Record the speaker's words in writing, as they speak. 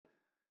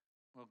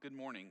Well, good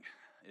morning.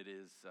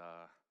 It's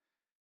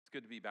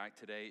good to be back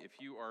today. If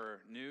you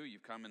are new,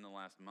 you've come in the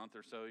last month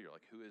or so, you're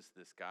like, who is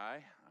this guy?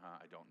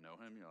 I don't know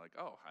him. You're like,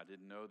 oh, I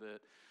didn't know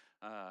that.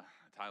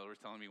 Tyler was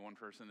telling me one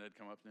person had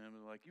come up to him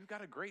and like, you've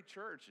got a great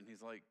church. And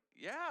he's like,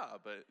 yeah,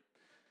 but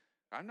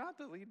I'm not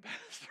the lead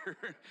pastor.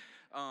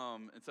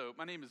 And so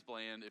my name is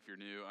Bland. If you're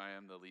new, I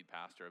am the lead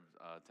pastor.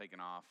 I've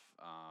taken off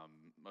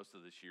most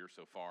of this year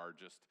so far,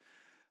 just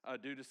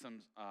due to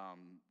some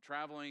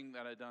traveling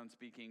that I've done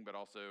speaking, but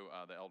also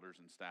the elders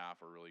and staff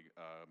are really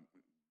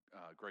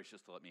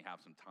gracious to let me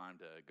have some time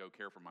to go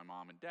care for my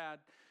mom and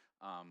dad.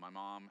 My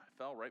mom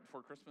fell right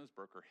before Christmas,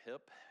 broke her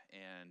hip,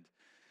 and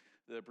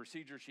the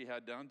procedure she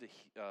had done to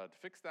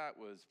fix that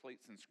was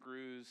plates and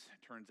screws.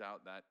 Turns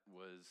out that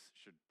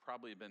should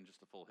probably have been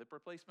just a full hip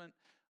replacement.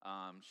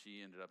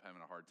 She ended up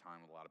having a hard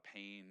time with a lot of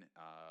pain.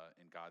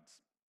 In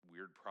God's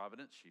weird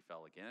providence, she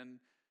fell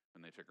again. When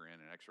they took her in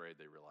and x-rayed,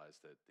 they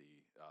realized that the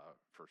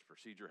first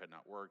procedure had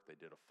not worked. They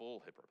did a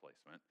full hip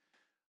replacement.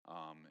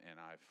 And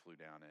I flew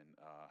down and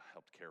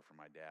helped care for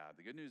my dad.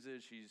 The good news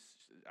is she's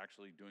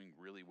actually doing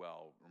really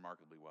well,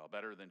 remarkably well,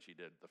 better than she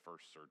did the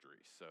first surgery.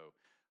 So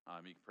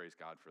you can praise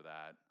God for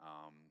that.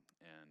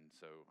 And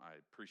so I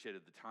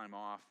appreciated the time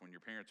off. When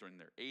your parents are in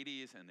their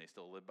 80s and they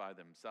still live by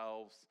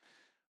themselves,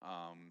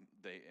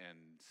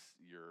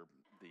 you're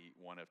the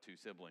one of two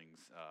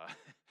siblings,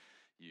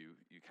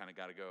 you kind of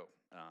got to go.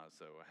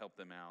 So I helped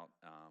them out.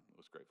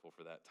 Was grateful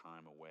for that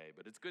time away.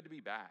 But it's good to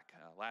be back.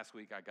 Last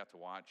week I got to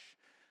watch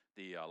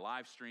the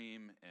live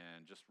stream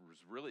and just was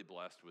really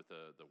blessed with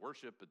the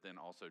worship, but then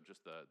also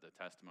just the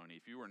testimony.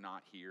 If you were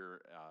not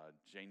here,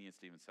 Janie and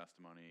Stephen's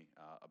testimony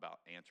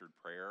about answered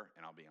prayer,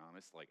 and I'll be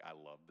honest, I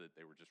love that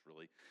they were just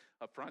really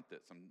upfront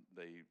that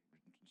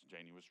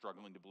Janie was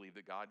struggling to believe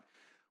that God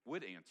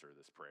would answer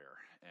this prayer,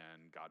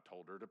 and God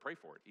told her to pray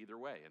for it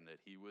either way, and that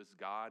he was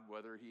God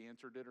whether he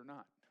answered it or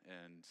not.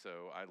 And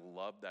so I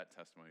love that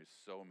testimony. It's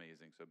so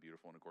amazing, so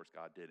beautiful, and of course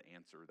God did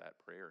answer that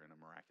prayer in a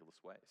miraculous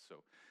way.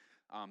 So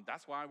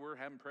that's why we're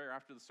having prayer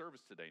after the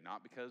service today,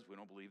 not because we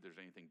don't believe there's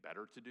anything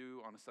better to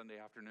do on a Sunday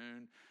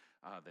afternoon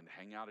than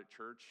hang out at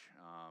church.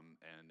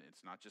 And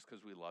it's not just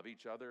because we love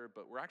each other,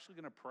 but we're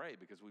actually going to pray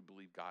because we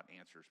believe God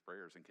answers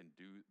prayers and can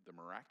do the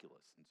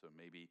miraculous. And so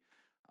maybe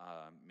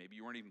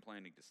you weren't even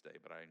planning to stay,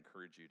 but I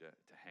encourage you to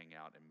hang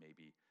out and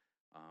maybe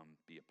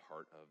be a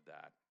part of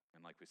that.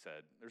 And like we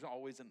said, there's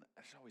always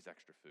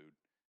extra food.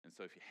 And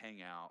so if you hang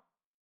out,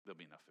 there'll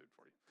be enough food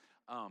for you.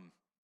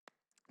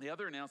 The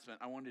other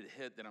announcement I wanted to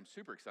hit that I'm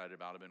super excited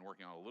about, I've been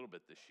working on a little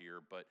bit this year,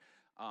 but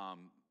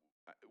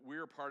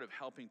we're a part of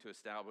helping to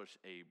establish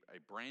a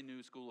brand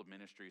new school of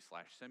ministry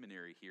 /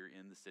 seminary here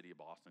in the city of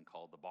Boston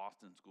called the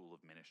Boston School of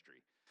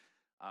Ministry.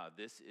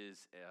 This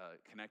is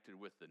connected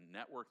with the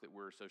network that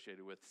we're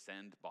associated with,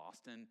 Send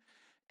Boston,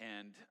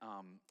 and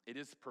it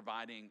is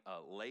providing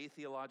lay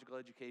theological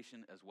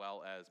education as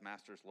well as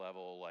master's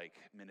level,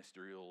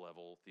 ministerial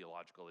level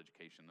theological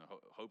education. The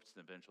hopes to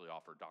eventually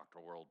offer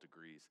doctoral world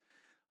degrees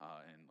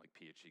and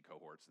PhD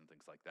cohorts and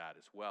things like that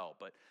as well.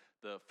 But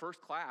the first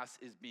class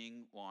is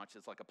being launched.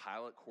 It's like a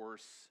pilot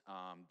course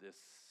this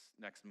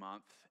next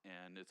month,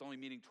 and it's only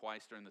meeting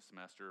twice during the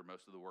semester.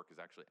 Most of the work is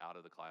actually out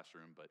of the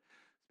classroom, but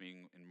it's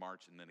being in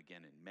March and then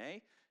again in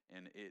May.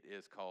 And it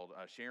is called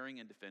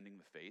Sharing and Defending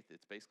the Faith.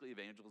 It's basically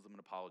evangelism and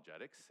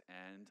apologetics,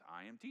 and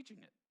I am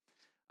teaching it.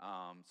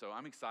 So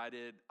I'm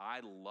excited. I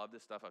love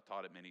this stuff. I've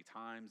taught it many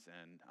times,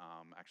 and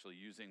actually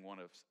using one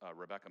of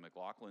Rebecca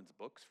McLaughlin's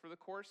books for the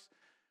course.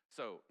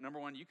 So, number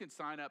one, you can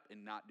sign up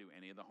and not do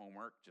any of the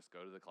homework. Just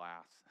go to the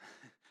class.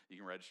 You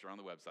can register on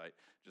the website.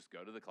 Just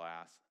go to the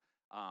class.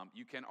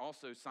 You can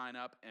also sign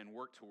up and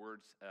work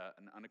towards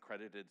an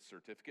unaccredited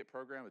certificate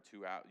program.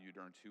 You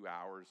earn 2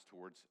 hours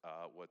towards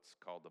what's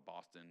called the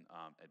Boston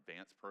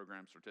Advanced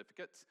Program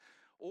Certificates.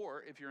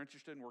 Or if you're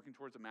interested in working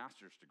towards a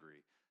master's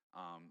degree,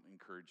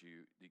 encourage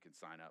you can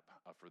sign up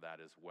for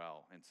that as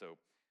well. And so,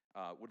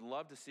 would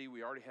love to see,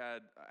 we already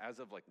had, as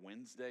of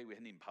Wednesday, we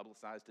hadn't even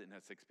publicized it and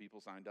had 6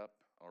 people signed up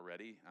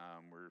already.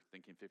 We're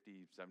thinking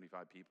 50,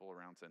 75 people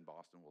around Send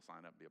Boston will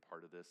sign up and be a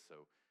part of this.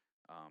 So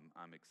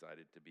I'm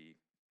excited to be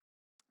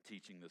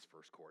teaching this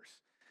first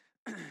course.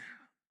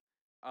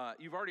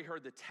 You've already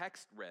heard the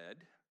text read,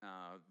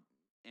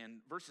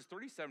 and verses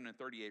 37 and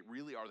 38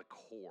 really are the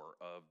core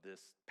of this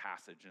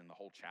passage and the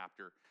whole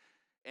chapter.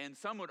 And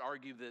some would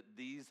argue that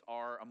these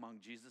are among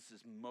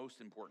Jesus' most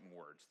important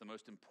words. The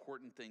most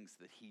important things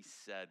that he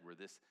said were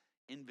this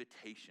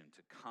invitation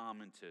to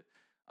come and to,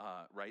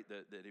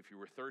 that if you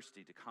were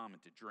thirsty, to come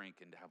and to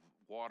drink and to have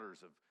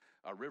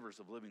rivers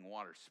of living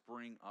water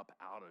spring up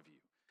out of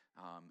you.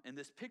 And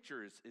this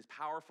picture is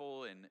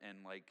powerful and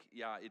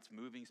it's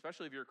moving,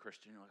 especially if you're a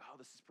Christian. You're like, oh,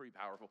 this is pretty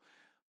powerful.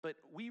 But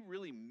we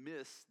really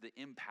miss the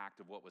impact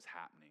of what was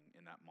happening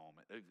in that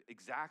moment,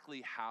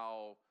 exactly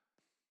how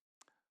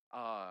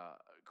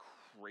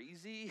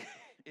crazy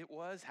it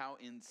was, how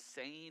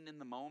insane in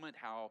the moment,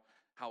 how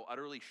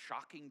utterly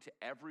shocking to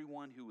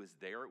everyone who was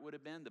there it would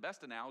have been. The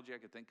best analogy I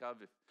could think of,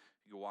 if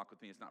you could walk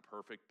with me, it's not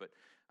perfect, but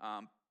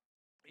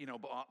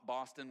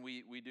Boston,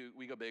 we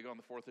go big on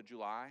the 4th of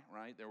July,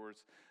 right? There were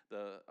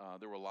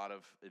a lot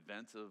of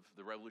events of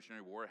the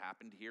Revolutionary War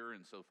happened here,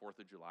 and so 4th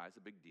of July is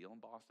a big deal in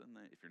Boston.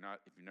 If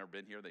you've never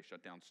been here, they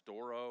shut down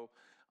Storrow,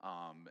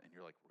 and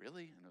you're like,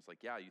 really? And it's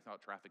like, yeah, you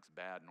thought traffic's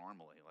bad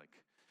normally, like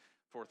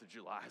 4th of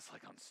July is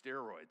like on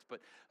steroids.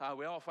 But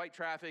we all fight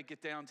traffic,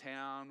 get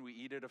downtown, we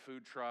eat at a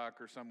food truck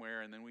or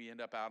somewhere, and then we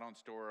end up out on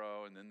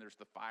Storrow, and then there's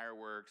the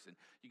fireworks, and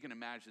you can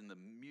imagine the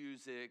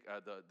music,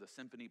 the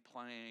symphony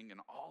playing, and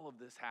all of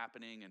this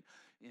happening, and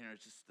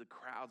it's just the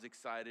crowd's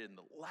excited, and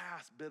the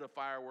last bit of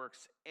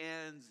fireworks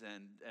ends,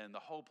 and the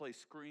whole place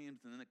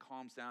screams, and then it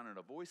calms down, and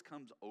a voice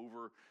comes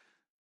over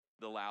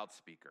the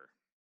loudspeaker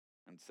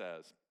and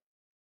says,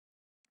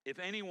 "If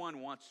anyone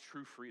wants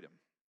true freedom,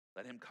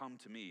 let him come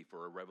to me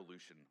for a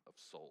revolution of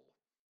soul.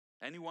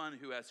 Anyone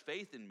who has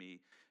faith in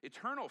me,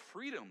 eternal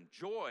freedom,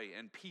 joy,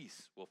 and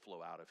peace will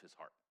flow out of his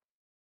heart."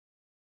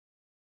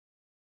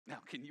 Now,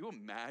 can you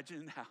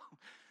imagine how,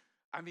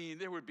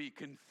 there would be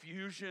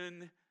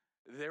confusion.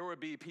 There would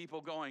be people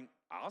going,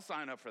 I'll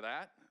sign up for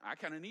that. I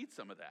kind of need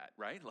some of that,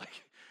 right?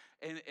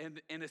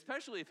 And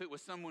especially if it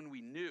was someone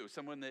we knew,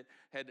 someone that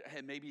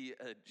had maybe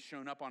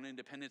shown up on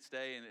Independence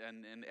Day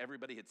and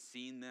everybody had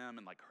seen them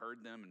and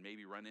heard them and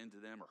maybe run into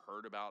them or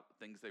heard about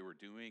things they were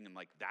doing and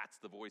that's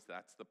the voice,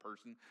 that's the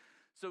person.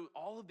 So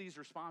all of these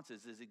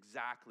responses is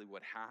exactly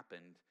what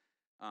happened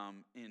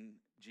in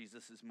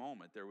Jesus'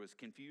 moment. There was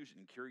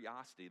confusion,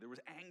 curiosity, there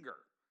was anger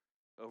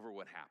over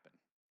what happened.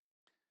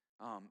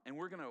 And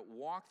we're going to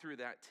walk through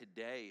that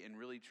today and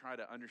really try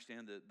to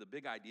understand the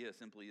big idea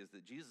simply is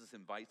that Jesus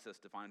invites us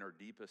to find our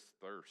deepest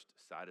thirst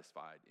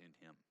satisfied in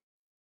him.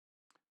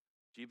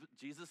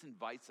 Jesus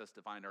invites us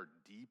to find our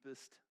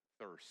deepest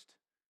thirst,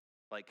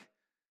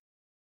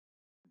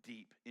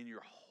 deep in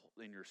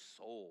your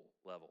soul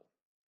level.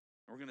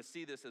 And we're going to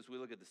see this as we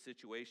look at the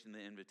situation, the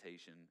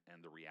invitation,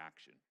 and the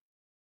reaction.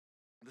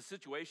 The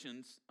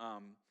situations,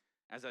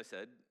 as I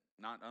said,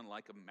 not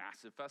unlike a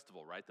massive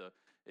festival, right?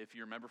 If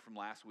you remember from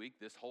last week,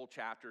 this whole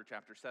chapter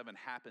 7,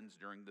 happens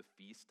during the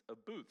Feast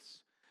of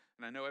Booths.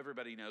 And I know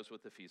everybody knows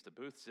what the Feast of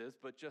Booths is,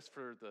 but just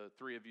for the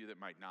three of you that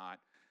might not,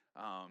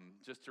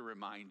 just to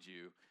remind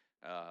you,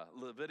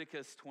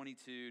 Leviticus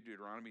 22,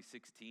 Deuteronomy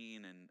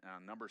 16,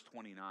 and Numbers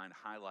 29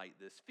 highlight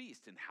this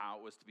feast and how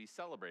it was to be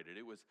celebrated.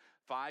 It was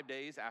 5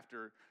 days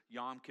after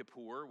Yom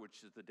Kippur,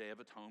 which is the Day of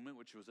Atonement,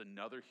 which was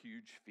another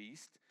huge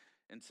feast.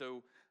 And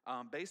so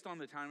based on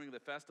the timing of the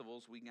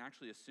festivals, we can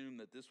actually assume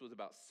that this was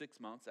about 6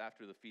 months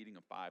after the feeding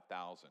of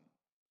 5,000.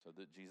 So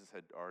that Jesus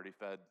had already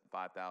fed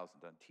 5,000,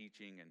 done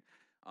teaching,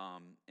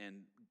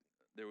 and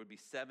there would be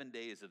 7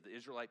 days of the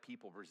Israelite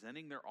people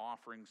presenting their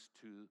offerings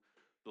to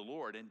the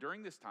Lord. And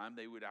during this time,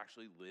 they would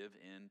actually live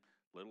in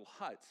little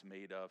huts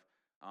made of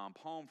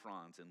palm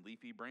fronds and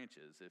leafy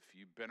branches. If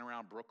you've been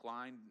around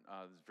Brookline,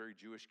 this very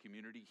Jewish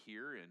community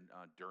here, and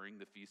during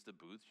the Feast of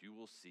Booths, you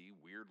will see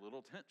weird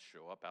little tents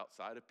show up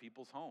outside of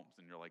people's homes.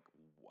 And you're like,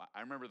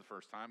 I remember the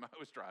first time I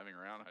was driving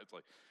around, I was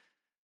like,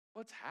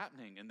 what's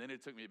happening? And then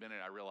it took me a minute,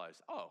 I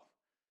realized, oh,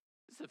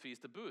 this is a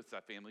Feast of Booths.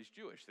 That family's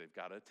Jewish. They've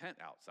got a tent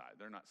outside.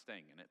 They're not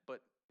staying in it,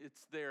 but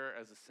it's there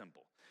as a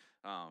symbol.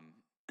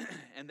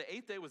 And the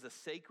 8th day was a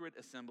sacred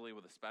assembly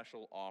with a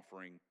special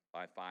offering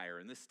by fire.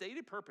 And the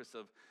stated purpose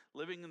of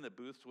living in the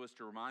booths was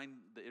to remind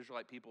the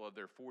Israelite people of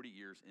their 40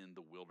 years in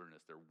the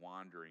wilderness, their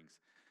wanderings,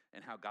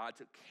 and how God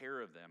took care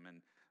of them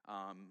and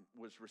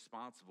was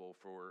responsible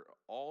for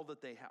all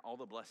that they had, all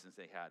the blessings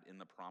they had in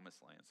the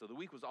promised land. So the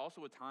week was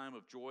also a time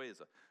of joy as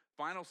a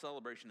final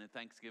celebration and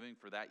thanksgiving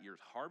for that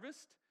year's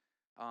harvest,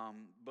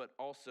 but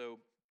also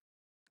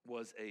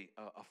was a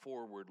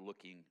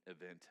forward-looking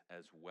event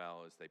as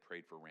well as they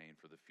prayed for rain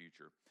for the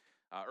future.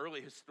 Early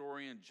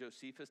historian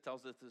Josephus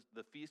tells us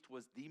the feast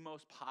was the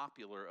most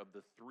popular of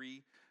the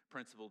 3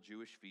 principal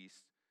Jewish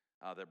feasts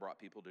that brought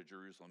people to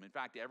Jerusalem. In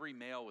fact, every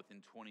male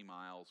within 20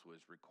 miles was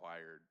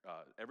required.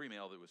 Every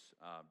male that was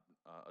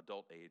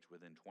adult age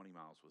within 20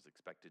 miles was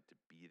expected to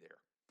be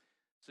there.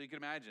 So you can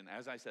imagine,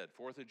 as I said,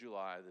 4th of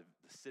July,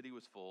 the city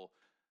was full.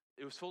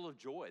 It was full of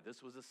joy.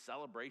 This was a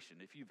celebration.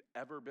 If you've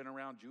ever been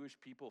around Jewish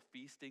people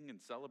feasting and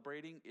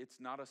celebrating, it's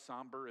not a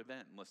somber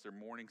event unless they're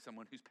mourning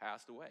someone who's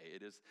passed away.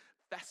 It is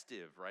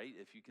festive, right?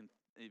 If you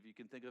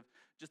can think of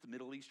just the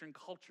Middle Eastern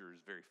culture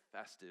is very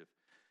festive.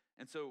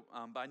 And so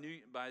by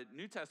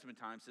New Testament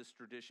times, this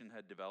tradition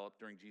had developed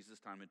during Jesus'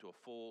 time into a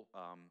full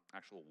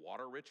actual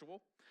water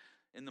ritual.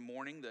 In the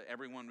morning,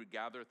 everyone would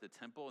gather at the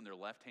temple. In their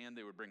left hand,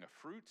 they would bring a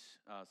fruit,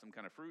 some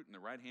kind of fruit. In the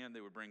right hand,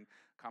 they would bring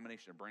a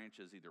combination of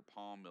branches, either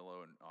palm,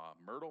 willow, and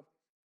myrtle.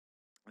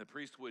 The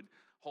priest would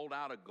hold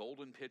out a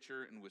golden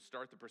pitcher and would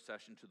start the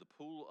procession to the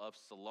pool of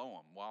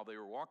Siloam. While they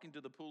were walking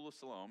to the pool of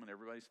Siloam, and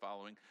everybody's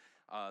following,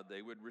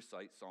 they would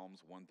recite Psalms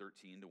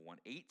 113 to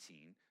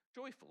 118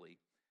 joyfully.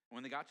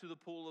 When they got to the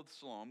pool of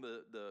Siloam,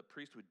 the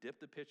priest would dip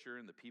the pitcher,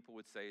 and the people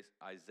would say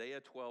Isaiah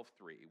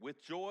 12:3,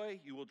 "With joy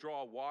you will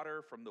draw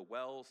water from the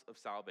wells of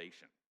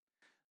salvation."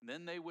 And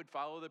then they would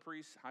follow the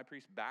high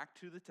priest back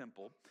to the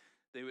temple.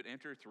 They would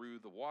enter through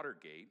the water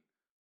gate,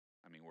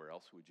 I mean, where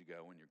else would you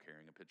go when you're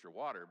carrying a pitcher of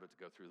water but to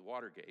go through the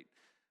water gate?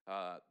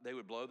 They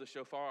would blow the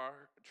shofar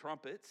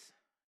trumpets,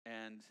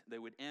 and they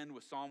would end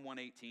with Psalm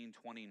 118:29.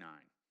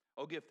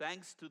 Oh, give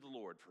thanks to the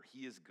Lord, for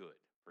he is good,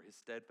 for his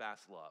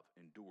steadfast love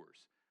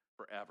endures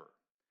forever.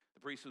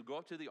 The priest would go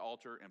up to the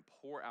altar and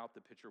pour out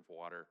the pitcher of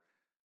water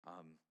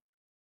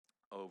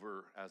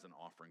over as an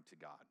offering to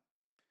God.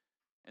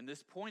 And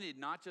this pointed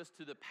not just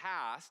to the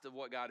past of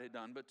what God had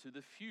done, but to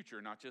the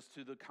future, not just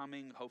to the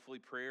coming, hopefully,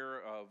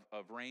 prayer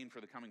of rain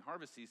for the coming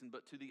harvest season,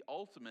 but to the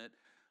ultimate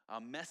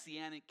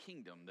messianic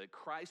kingdom that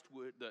Christ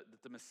would, that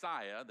the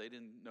Messiah, they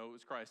didn't know it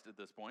was Christ at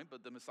this point,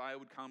 but the Messiah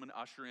would come and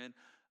usher in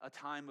a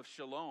time of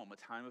shalom, a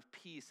time of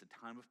peace,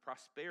 a time of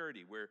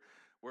prosperity,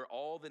 where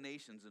all the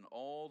nations and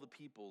all the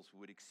peoples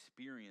would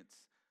experience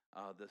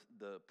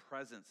the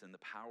presence and the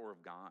power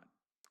of God.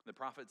 The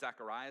prophet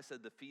Zechariah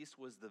said the feast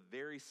was the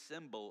very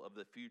symbol of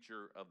the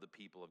future of the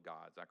people of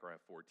God, Zechariah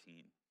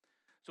 14.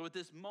 So at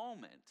this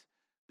moment,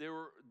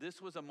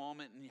 this was a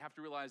moment, and you have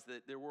to realize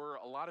that there were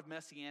a lot of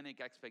messianic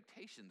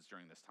expectations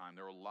during this time.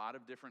 There were a lot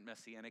of different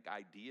messianic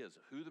ideas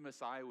of who the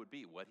Messiah would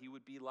be, what he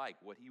would be like,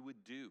 what he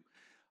would do.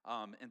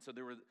 And so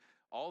there were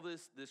all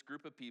this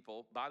group of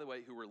people, by the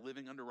way, who were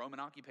living under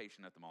Roman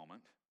occupation at the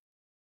moment,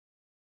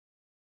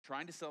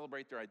 trying to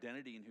celebrate their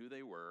identity and who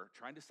they were,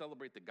 trying to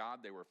celebrate the God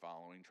they were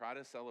following, try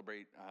to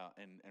celebrate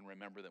and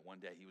remember that one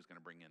day he was going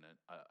to bring in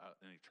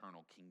an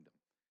eternal kingdom.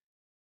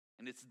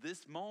 And it's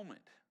this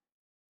moment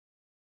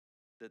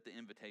that the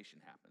invitation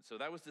happened. So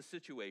that was the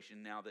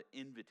situation, now the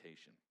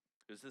invitation.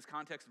 There's this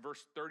context,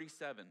 verse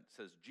 37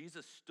 says,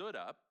 Jesus stood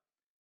up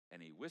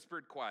and he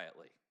whispered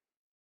quietly.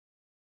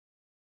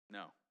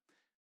 No.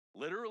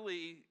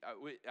 Literally,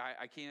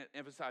 I can't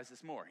emphasize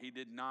this more. He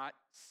did not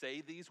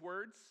say these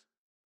words.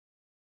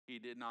 He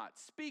did not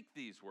speak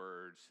these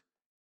words.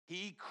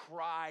 He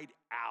cried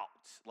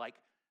out. Like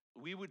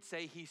we would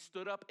say, he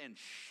stood up and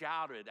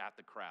shouted at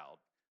the crowd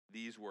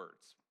these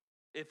words.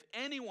 If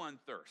anyone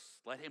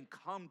thirsts, let him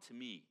come to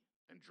me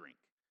and drink.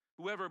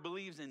 Whoever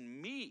believes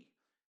in me,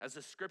 as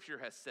the scripture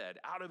has said,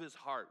 out of his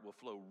heart will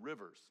flow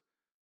rivers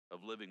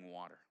of living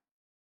water.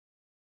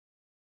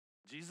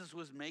 Jesus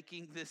was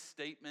making this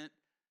statement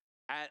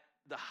at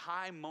the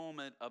high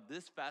moment of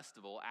this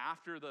festival,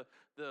 after the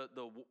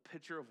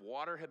pitcher of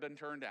water had been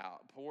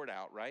poured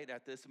out, right?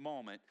 At this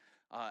moment,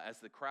 as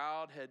the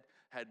crowd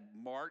had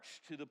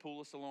marched to the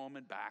pool of Siloam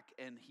and back,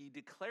 and he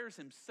declares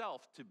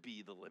himself to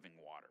be the living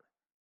water.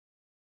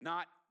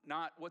 Not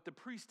what the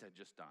priest had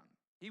just done.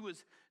 He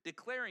was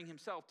declaring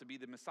himself to be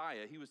the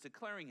Messiah. He was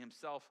declaring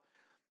himself,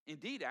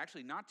 indeed,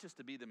 actually, not just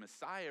to be the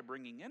Messiah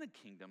bringing in a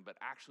kingdom, but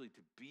actually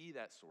to be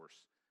that source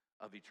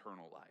of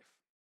eternal life.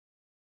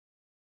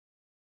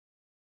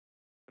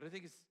 But I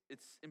think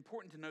it's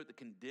important to note the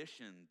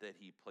condition that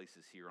he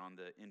places here on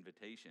the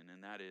invitation,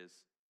 and that is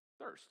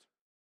thirst.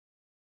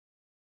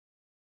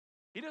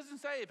 He doesn't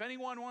say if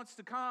anyone wants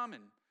to come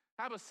and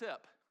have a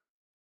sip.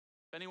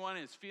 If anyone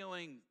is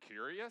feeling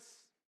curious,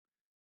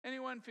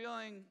 anyone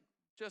feeling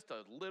just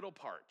a little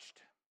parched,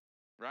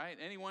 right?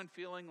 Anyone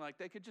feeling like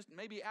they could just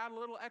maybe add a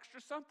little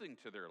extra something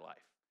to their life.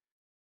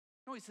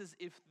 No, he says,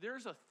 if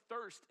there's a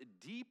thirst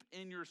deep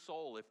in your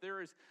soul, if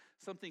there is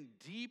something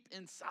deep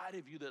inside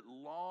of you that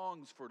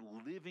longs for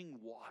living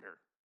water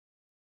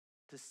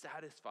to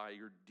satisfy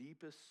your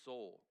deepest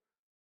soul,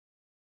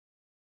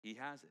 he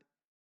has it.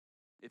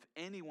 If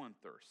anyone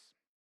thirsts,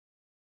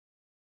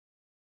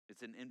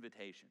 it's an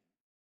invitation.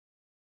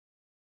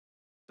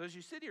 So as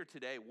you sit here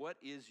today, what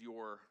is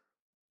your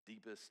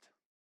deepest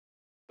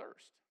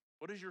thirst?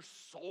 What does your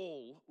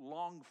soul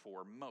long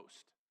for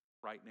most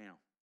right now?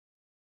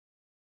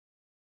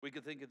 We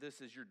could think of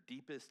this as your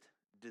deepest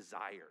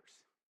desires.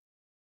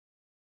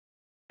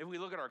 If we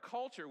look at our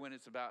culture when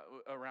it's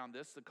around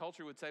this, the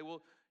culture would say,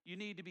 well, you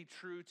need to be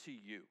true to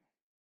you.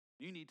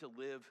 You need to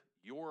live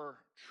your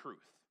truth,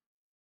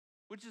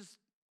 which is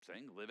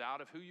saying live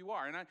out of who you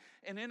are.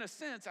 And in a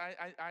sense,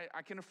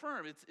 I can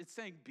affirm it's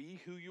saying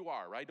be who you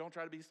are, right? Don't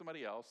try to be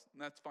somebody else,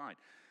 and that's fine.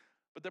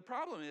 But the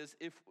problem is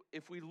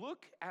if we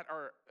look at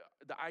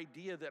the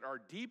idea that our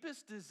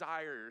deepest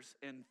desires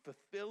and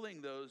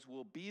fulfilling those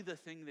will be the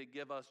thing that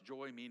give us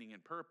joy, meaning,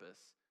 and purpose,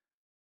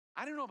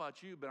 I don't know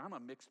about you, but I'm a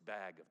mixed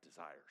bag of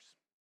desires.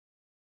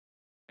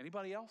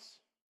 Anybody else?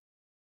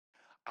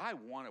 I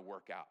want to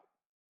work out.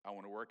 I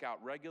want to work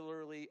out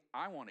regularly.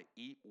 I want to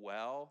eat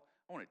well.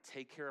 I want to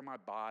take care of my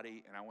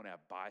body, and I want to have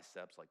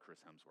biceps like Chris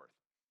Hemsworth.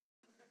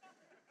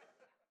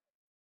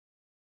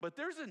 But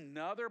there's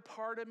another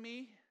part of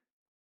me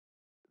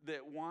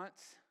that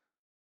wants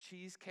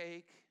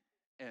cheesecake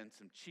and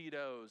some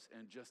Cheetos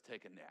and just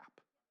take a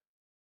nap.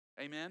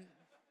 Amen?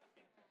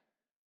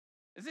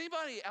 Is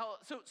anybody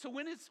else? So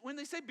when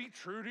they say be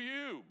true to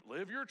you,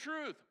 live your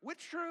truth,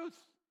 which truth?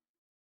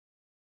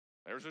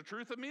 There's a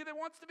truth of me that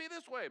wants to be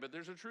this way, but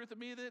there's a truth of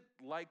me that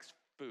likes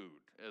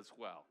food as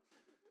well.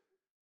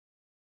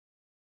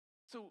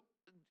 So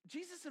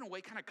Jesus, in a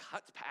way, kind of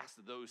cuts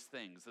past those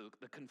things,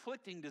 the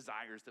conflicting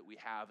desires that we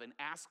have, and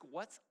asks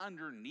what's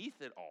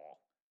underneath it all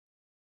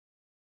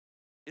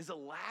is a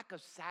lack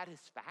of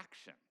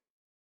satisfaction.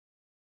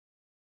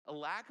 A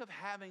lack of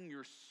having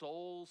your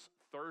soul's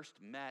thirst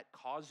met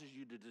causes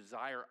you to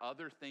desire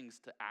other things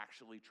to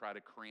actually try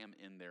to cram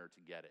in there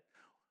to get it.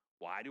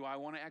 Why do I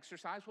want to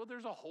exercise? Well,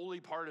 there's a holy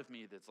part of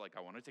me that's like,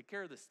 I want to take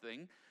care of this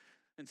thing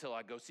until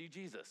I go see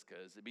Jesus,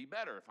 because it'd be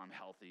better if I'm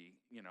healthy,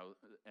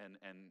 and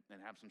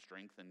have some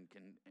strength and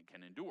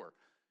can endure.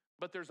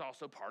 But there's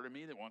also part of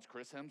me that wants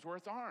Chris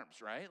Hemsworth's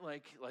arms, right?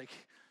 Like,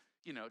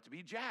 to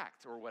be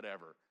jacked or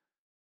whatever.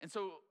 And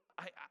so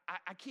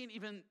I can't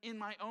even, in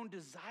my own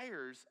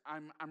desires,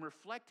 I'm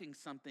reflecting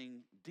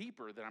something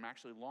deeper that I'm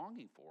actually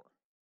longing for.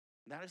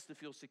 And that is to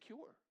feel secure,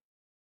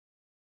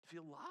 to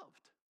feel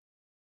loved,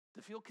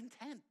 to feel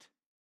content,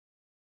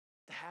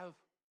 to have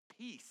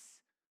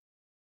peace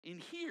in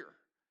here.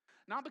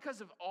 Not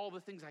because of all the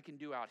things I can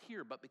do out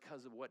here, but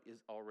because of what has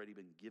already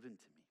been given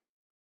to me.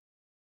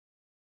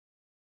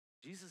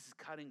 Jesus is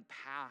cutting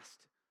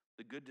past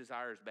the good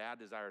desires, bad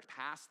desires,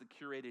 past the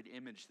curated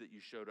image that you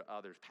show to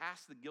others,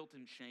 past the guilt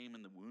and shame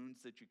and the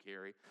wounds that you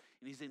carry.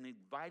 And he's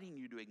inviting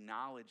you to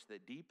acknowledge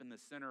that deep in the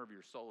center of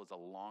your soul is a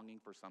longing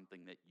for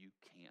something that you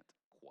can't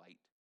quite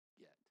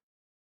get.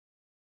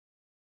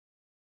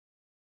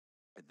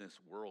 And this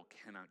world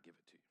cannot give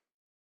it to you.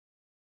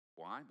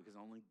 Why? Because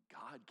only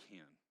God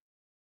can.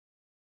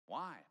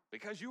 Why?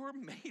 Because you were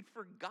made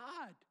for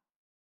God.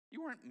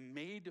 You weren't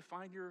made to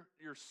find your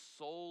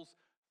soul's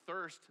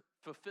thirst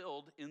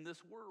fulfilled in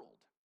this world.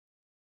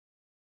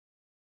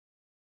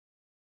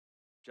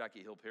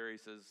 Jackie Hill Perry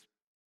said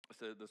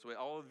it this way: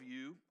 all of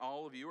you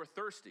are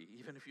thirsty,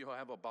 even if you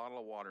have a bottle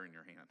of water in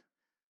your hand.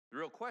 The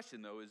real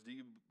question, though, is do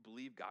you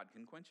believe God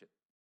can quench it?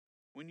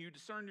 When you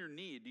discern your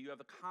need, do you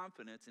have a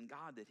confidence in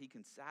God that he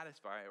can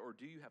satisfy, or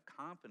do you have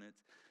confidence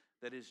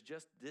that is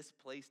just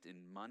displaced in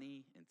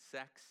money, in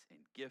sex, in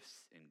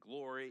gifts, in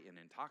glory, in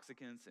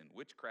intoxicants, in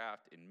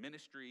witchcraft, in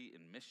ministry,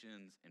 in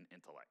missions, in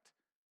intellect?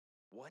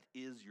 What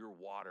is your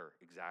water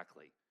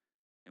exactly?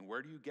 And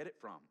where do you get it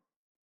from?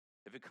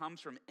 If it comes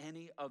from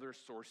any other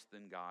source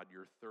than God,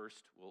 your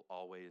thirst will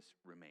always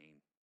remain.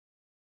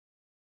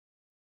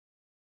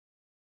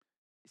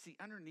 You see,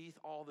 underneath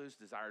all those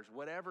desires,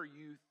 whatever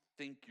you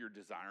think you're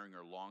desiring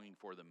or longing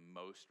for the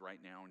most right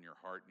now in your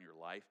heart and your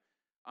life,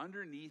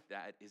 underneath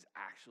that is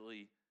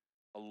actually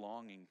a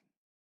longing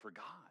for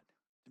God,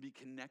 to be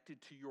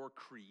connected to your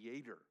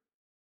Creator,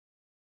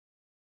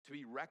 to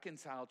be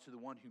reconciled to the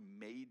one who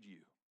made you.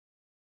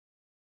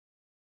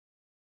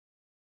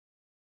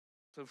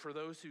 So for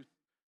those who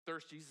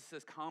thirst, Jesus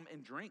says, come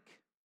and drink.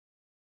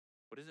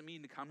 What does it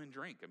mean to come and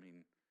drink? I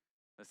mean,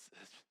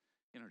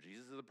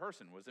 Jesus is a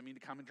person. What does it mean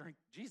to come and drink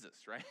Jesus,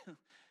 right?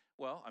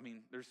 Well, I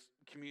mean, there's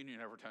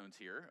communion overtones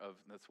here.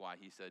 That's why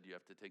he said you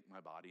have to take my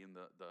body and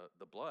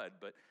the blood.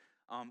 But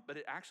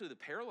actually the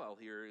parallel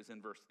here is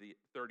in verse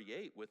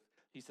 38 with,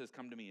 he says,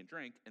 come to me and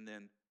drink, and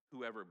then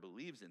whoever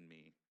believes in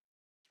me,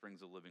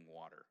 springs of living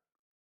water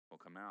will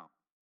come out.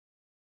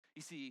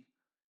 You see,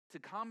 to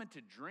come and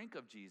to drink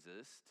of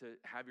Jesus, to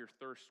have your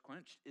thirst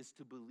quenched, is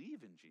to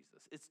believe in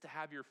Jesus. It's to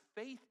have your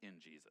faith in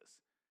Jesus.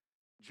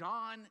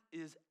 John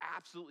is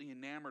absolutely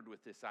enamored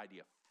with this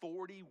idea.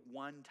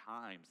 41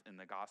 times in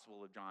the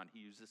Gospel of John, he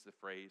uses the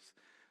phrase,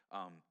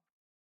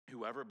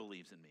 whoever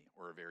believes in me,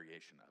 or a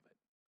variation of it.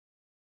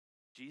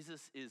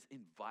 Jesus is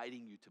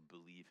inviting you to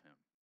believe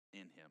in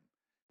him.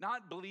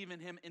 Not believe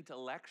in him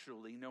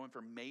intellectually, no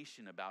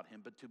information about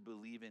him, but to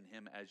believe in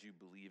him as you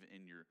believe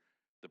in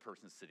the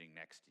person sitting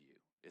next to you.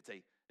 It's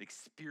an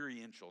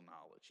experiential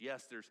knowledge.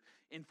 Yes, there's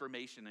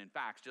information and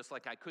facts, just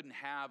like I couldn't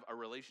have a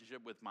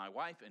relationship with my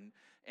wife and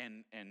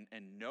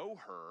know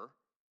her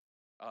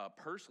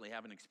personally,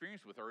 have an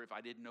experience with her if I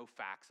didn't know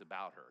facts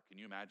about her.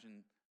 Can you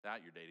imagine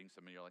that? You're dating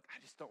somebody, you're like,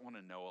 I just don't want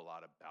to know a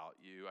lot about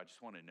you. I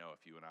just want to know if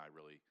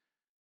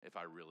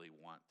I really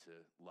want to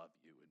love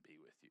you and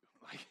be with you.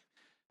 Like,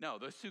 no,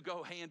 those two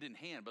go hand in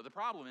hand. But the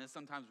problem is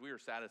sometimes we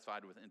are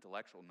satisfied with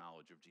intellectual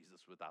knowledge of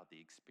Jesus without the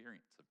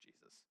experience of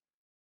Jesus.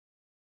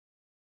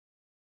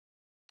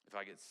 If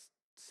I could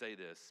say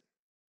this,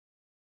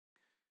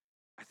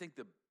 I think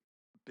the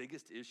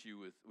biggest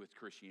issue with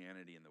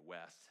Christianity in the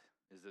West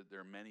is that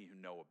there are many who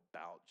know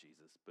about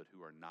Jesus, but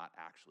who are not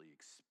actually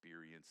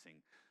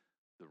experiencing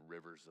the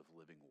rivers of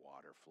living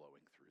water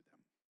flowing through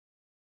them.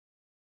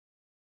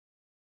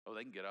 Oh,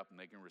 they can get up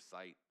and they can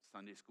recite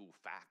Sunday school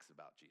facts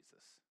about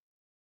Jesus.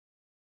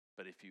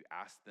 But if you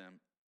ask them,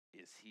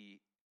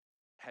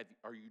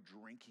 are you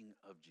drinking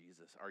of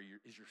Jesus?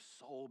 Is your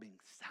soul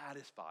being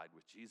satisfied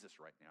with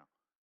Jesus right now?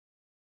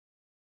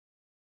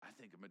 I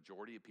think a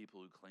majority of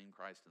people who claim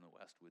Christ in the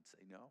West would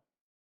say no.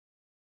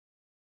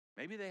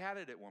 Maybe they had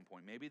it at one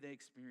point. Maybe they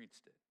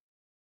experienced it.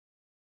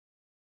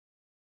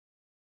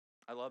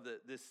 I love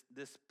that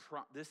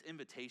this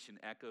invitation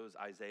echoes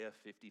Isaiah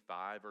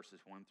 55,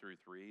 verses 1 through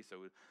 3. So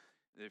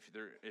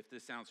if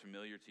this sounds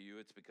familiar to you,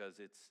 it's because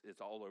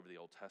it's all over the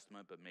Old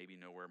Testament, but maybe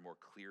nowhere more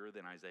clear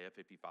than Isaiah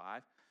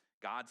 55.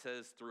 God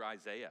says through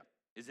Isaiah,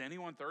 is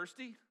anyone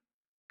thirsty?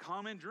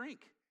 Come and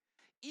drink.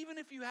 Even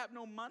if you have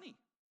no money,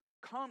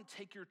 come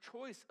take your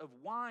choice of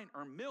wine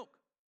or milk.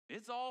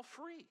 It's all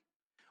free.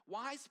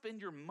 Why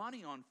spend your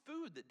money on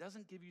food that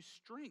doesn't give you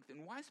strength?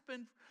 And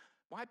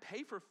why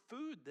pay for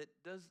food that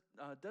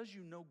does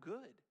you no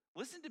good?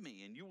 Listen to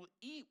me, and you will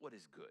eat what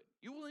is good.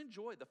 You will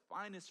enjoy the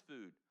finest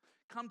food.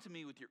 Come to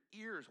me with your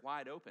ears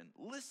wide open.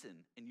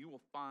 Listen, and you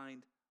will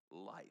find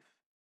life.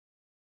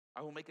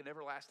 I will make an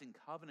everlasting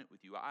covenant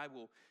with you. I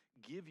will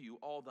give you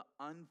all the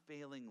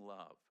unfailing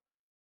love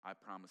I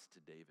promised to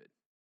David.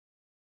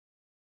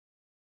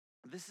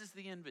 This is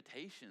the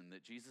invitation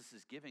that Jesus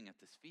is giving at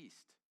this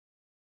feast,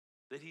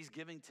 that he's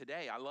giving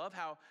today. I love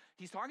how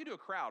he's talking to a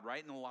crowd,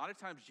 right? And a lot of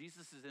times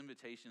Jesus'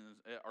 invitations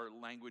or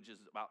language is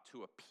about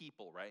to a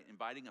people, right?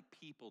 Inviting a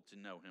people to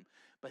know him.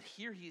 But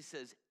here he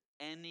says,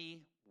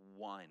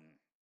 anyone.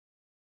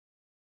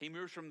 He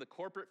moves from the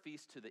corporate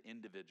feast to the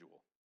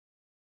individual.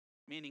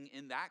 Meaning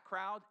in that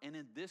crowd and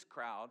in this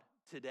crowd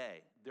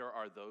today, there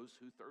are those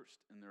who thirst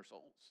in their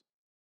souls.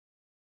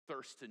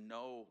 Thirst to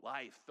know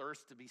life,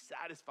 thirst to be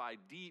satisfied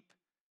deep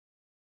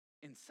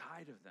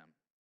inside of them.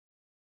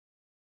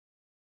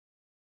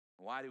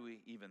 Why do we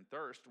even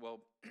thirst?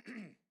 Well,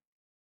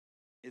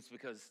 it's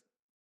because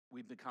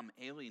we've become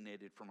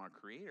alienated from our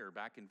Creator.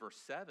 Back in verse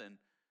 7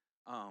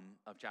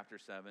 of chapter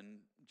 7,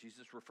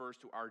 Jesus refers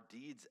to our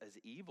deeds as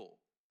evil.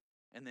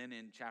 And then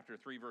in chapter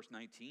 3, verse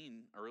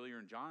 19, earlier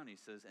in John, he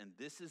says, and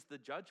this is the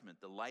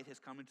judgment. The light has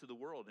come into the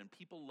world, and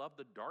people love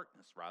the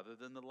darkness rather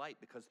than the light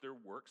because their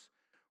works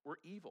were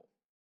evil.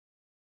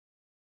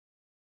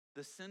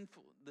 The sin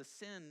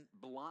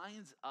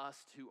blinds us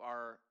to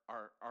our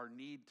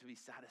need to be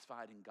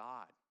satisfied in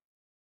God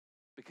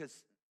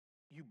because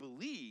you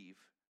believe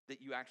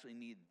that you actually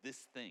need this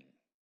thing,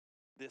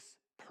 this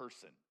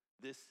person,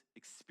 this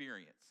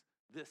experience,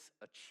 this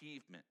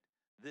achievement,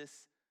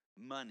 this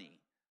money.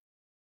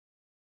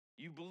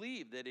 You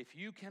believe that if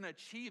you can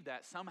achieve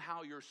that,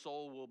 somehow your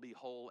soul will be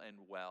whole and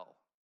well.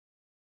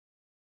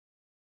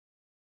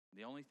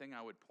 The only thing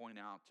I would point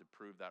out to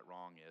prove that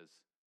wrong is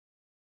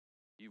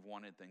you've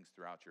wanted things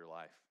throughout your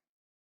life.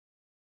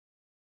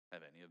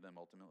 Have any of them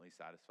ultimately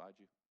satisfied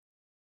you?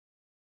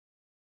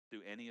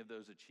 Do any of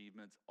those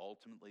achievements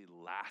ultimately,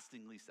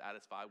 lastingly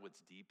satisfy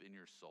what's deep in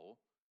your soul?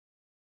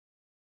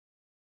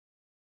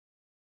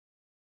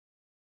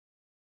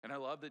 And I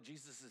love that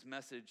Jesus'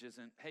 message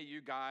isn't, hey,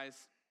 you guys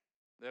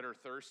that are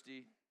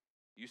thirsty,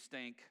 you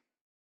stink,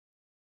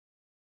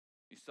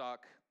 you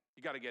suck,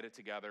 you got to get it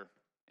together.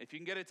 If you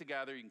can get it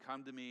together, you can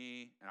come to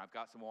me and I've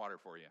got some water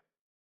for you.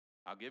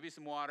 I'll give you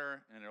some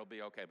water and it'll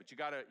be okay. But you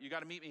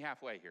gotta meet me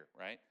halfway here,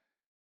 right?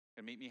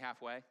 Gonna meet me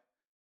halfway?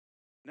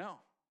 No,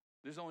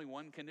 there's only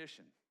one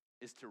condition,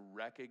 is to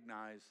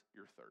recognize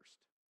your thirst,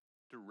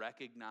 to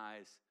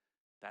recognize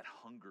that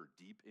hunger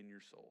deep in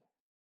your soul.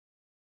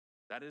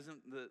 That isn't,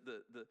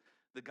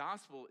 the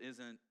gospel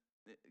isn't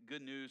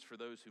good news for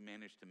those who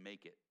manage to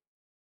make it.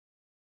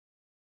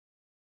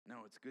 No,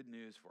 it's good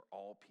news for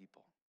all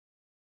people.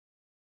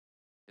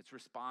 It's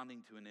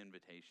responding to an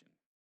invitation.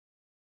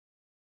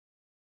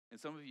 And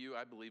some of you,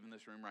 I believe, in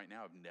this room right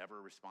now have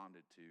never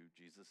responded to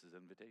Jesus'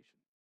 invitation.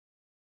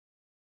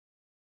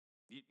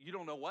 You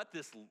don't know what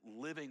this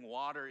living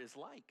water is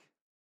like.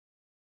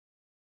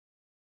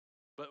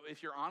 But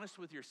if you're honest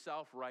with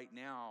yourself right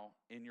now,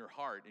 in your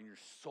heart, in your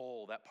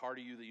soul, that part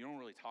of you that you don't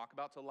really talk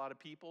about to a lot of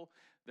people,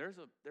 there's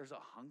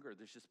a hunger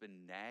that's just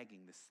been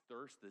nagging, this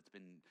thirst that's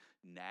been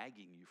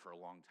nagging you for a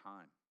long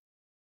time.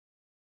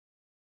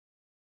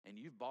 And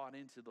you've bought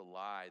into the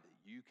lie that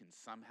you can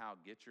somehow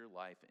get your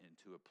life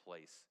into a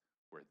place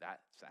where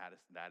that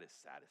is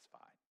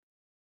satisfied.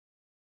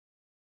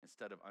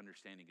 Instead of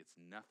understanding it's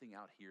nothing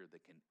out here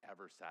that can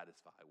ever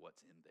satisfy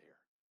what's in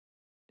there.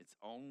 It's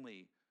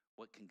only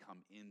what can come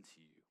into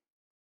you,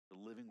 the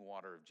living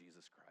water of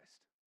Jesus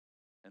Christ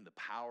and the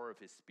power of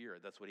his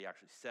Spirit. That's what he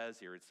actually says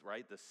here. It's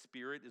right. The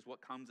Spirit is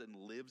what comes and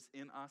lives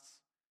in us,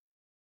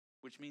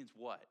 which means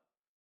what?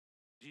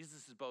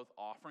 Jesus is both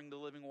offering the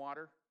living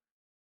water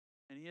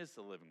and he is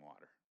the living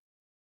water.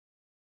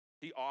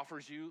 He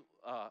offers you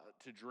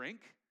to drink,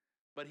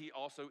 but he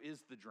also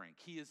is the drink.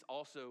 He is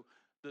also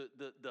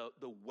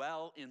the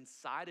well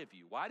inside of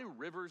you. Why do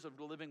rivers of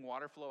living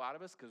water flow out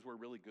of us? Because we're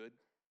really good,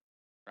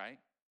 right?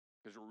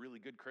 Because we're really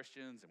good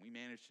Christians and we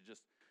manage to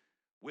just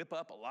whip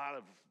up a lot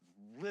of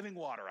living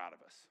water out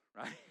of us,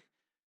 right?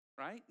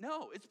 Right?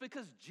 No, it's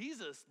because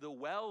Jesus, the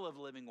well of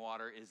living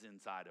water, is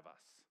inside of us.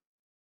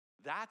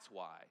 That's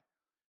why.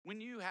 When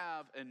you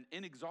have an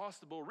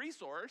inexhaustible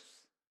resource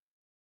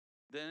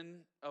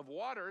then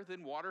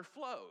water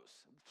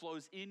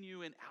flows in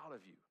you and out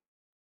of you.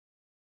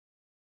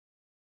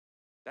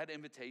 That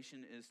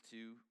invitation is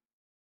to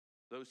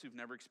those who've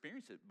never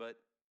experienced it, but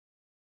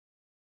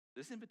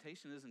this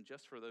invitation isn't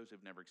just for those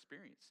who've never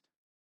experienced.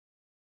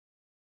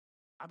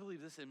 I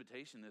believe this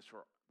invitation is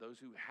for those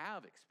who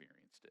have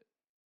experienced it,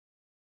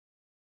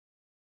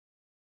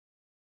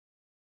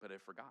 but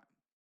have forgotten.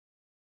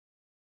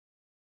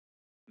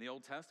 In the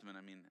Old Testament,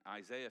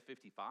 Isaiah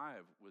 55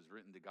 was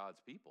written to God's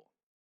people,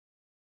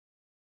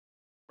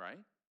 right?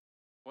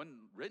 It wasn't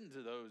written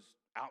to those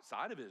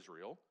outside of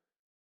Israel.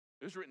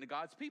 It was written to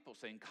God's people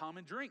saying, come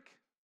and drink.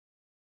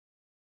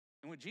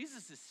 And when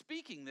Jesus is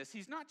speaking this,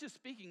 he's not just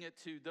speaking it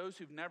to those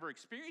who've never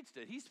experienced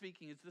it. He's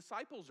speaking, his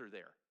disciples are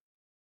there.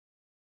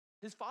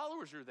 His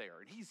followers are there,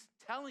 and he's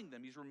telling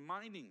them, he's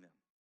reminding them.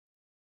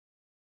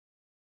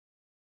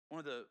 One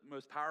of the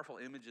most powerful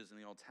images in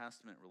the Old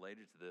Testament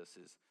related to this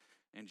is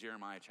in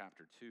Jeremiah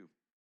chapter 2.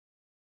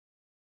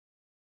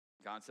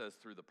 God says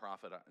through the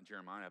prophet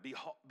Jeremiah,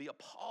 be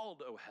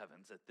appalled, O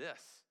heavens, at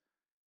this.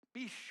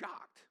 Be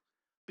shocked.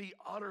 Be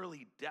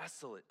utterly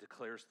desolate,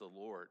 declares the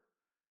Lord.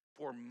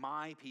 For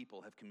my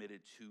people have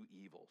committed two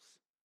evils.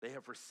 They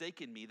have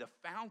forsaken me, the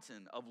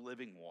fountain of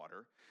living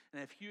water, and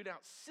have hewed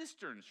out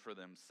cisterns for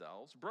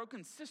themselves,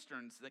 broken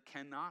cisterns that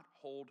cannot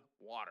hold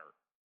water.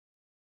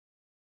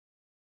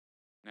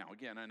 Now,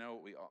 again, I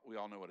know we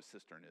all know what a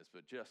cistern is,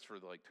 but just for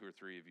like 2 or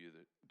 3 of you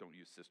that don't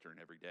use cistern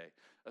every day.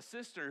 A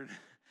cistern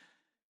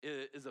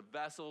is a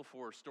vessel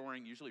for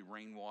storing usually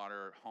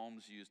rainwater.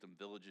 Homes use them,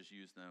 villages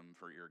use them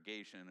for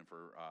irrigation and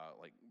for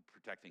like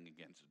protecting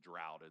against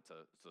drought. It's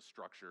a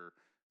structure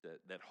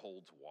that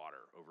holds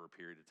water over a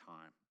period of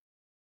time.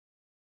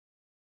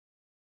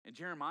 And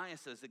Jeremiah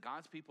says that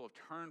God's people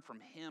have turned from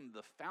him,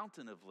 the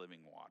fountain of living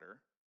water.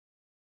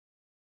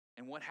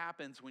 And what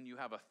happens when you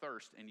have a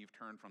thirst and you've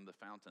turned from the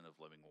fountain of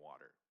living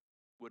water?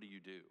 What do?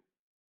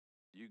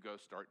 You go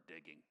start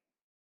digging.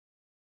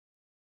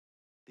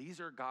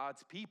 These are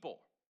God's people.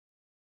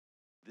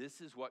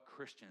 This is what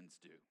Christians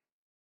do.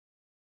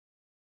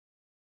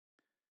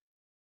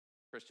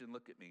 Christian,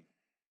 look at me.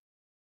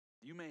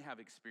 You may have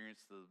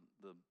experienced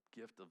the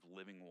gift of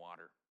living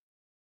water.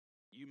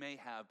 You may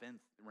have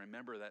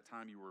remember that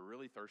time you were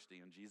really thirsty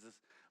and Jesus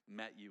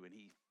met you and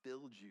he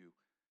filled you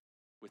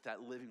with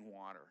that living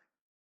water.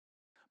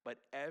 But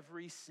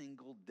every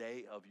single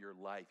day of your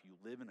life, you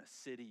live in a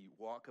city, you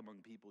walk among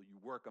people, you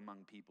work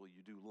among people,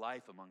 you do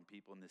life among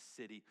people in this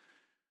city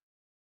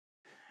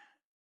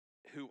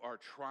who are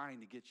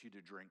trying to get you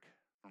to drink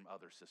from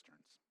other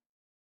cisterns.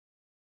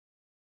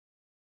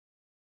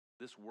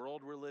 This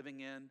world we're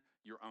living in,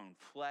 your own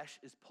flesh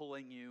is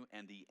pulling you,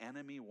 and the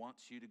enemy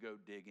wants you to go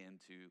dig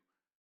into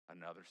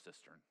another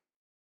cistern.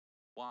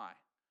 Why?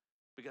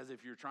 Because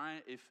if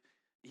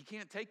he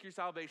can't take your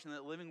salvation,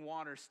 that living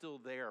water is still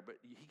there, but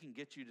he can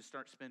get you to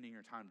start spending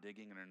your time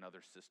digging in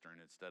another cistern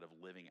instead of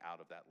living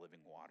out of that living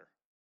water.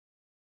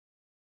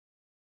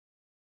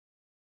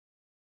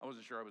 I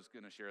wasn't sure I was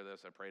going to share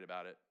this. I prayed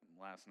about it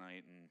last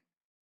night and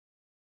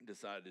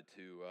decided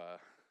to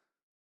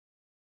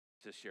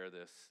share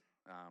this.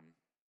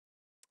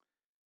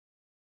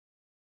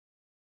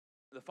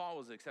 The fall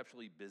was an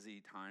exceptionally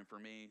busy time for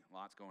me.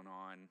 Lots going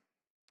on.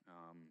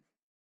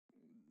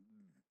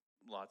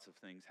 Lots of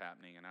things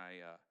happening. And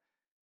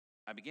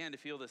I began to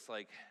feel this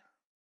I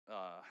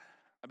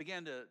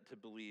began to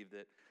believe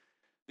that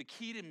the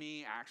key to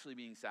me actually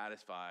being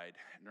satisfied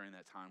during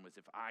that time was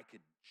if I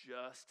could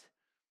just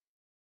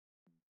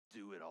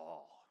do it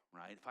all,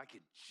 right? If I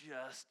could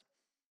just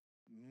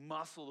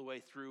muscle the way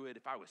through it,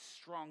 if I was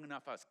strong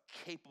enough, I was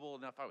capable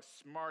enough, I was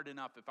smart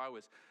enough, if I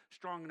was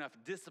strong enough,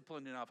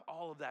 disciplined enough,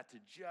 all of that to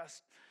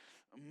just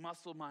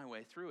muscle my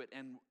way through it.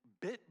 And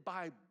bit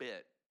by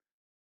bit,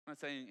 I'm not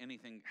saying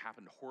anything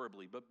happened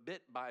horribly, but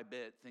bit by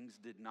bit, things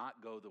did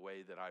not go the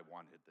way that I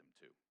wanted them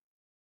to.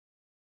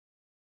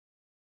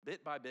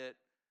 Bit by bit,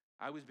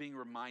 I was being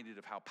reminded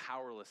of how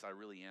powerless I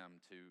really am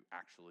to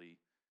actually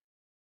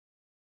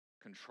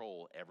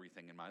control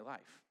everything in my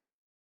life.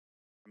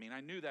 I mean,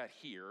 I knew that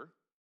here.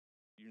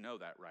 You know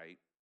that, right?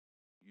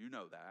 You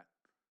know that.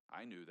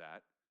 I knew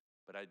that,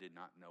 but I did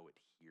not know it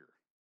here.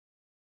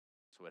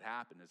 So what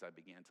happened is I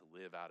began to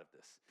live out of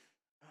this.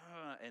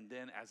 And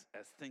then as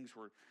things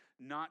were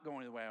not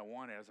going the way I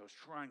wanted, as I was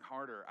trying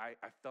harder,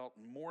 I felt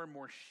more and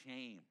more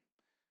shame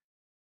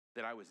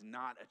that I was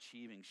not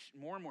achieving,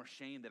 more and more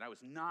shame that I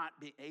was not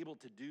being able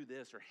to do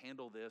this or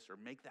handle this or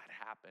make that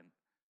happen.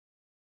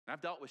 And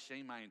I've dealt with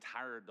shame my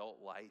entire adult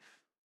life,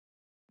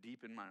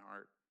 deep in my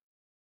heart.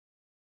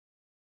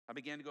 I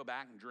began to go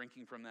back and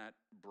drinking from that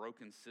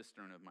broken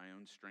cistern of my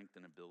own strength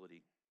and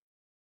ability.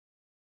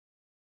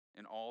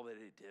 And all that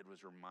it did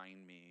was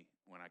remind me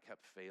when I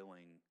kept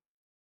failing,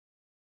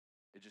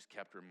 it just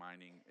kept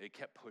it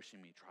kept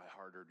pushing me, try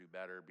harder, do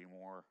better, be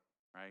more,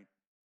 right?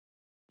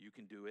 You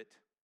can do it.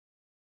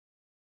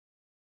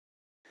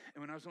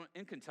 And when I was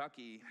in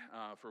Kentucky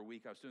for a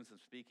week, I was doing some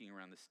speaking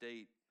around the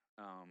state,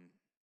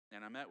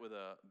 and I met with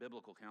a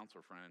biblical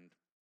counselor friend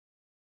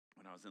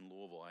when I was in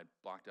Louisville.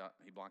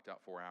 He blocked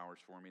out 4 hours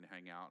for me to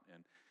hang out,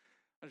 and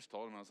I just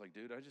told him, I was like,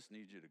 dude, I just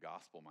need you to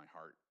gospel my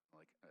heart.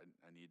 Like,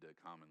 I need to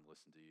come and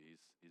listen to you.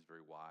 He's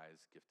very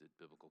wise, gifted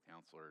biblical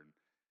counselor. And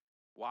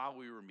while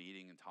we were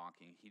meeting and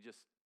talking, we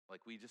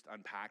just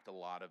unpacked a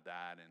lot of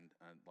that and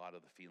a lot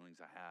of the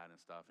feelings I had and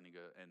stuff. And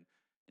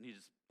he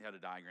just had a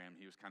diagram.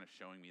 He was kind of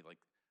showing me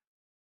like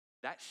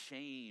that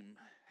shame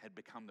had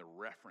become the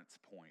reference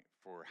point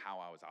for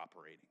how I was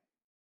operating.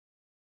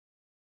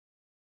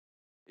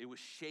 It was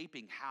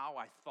shaping how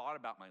I thought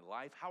about my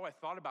life, how I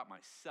thought about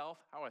myself,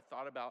 how I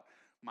thought about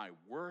my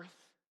worth.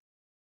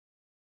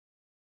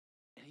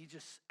 And he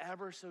just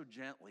ever so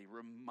gently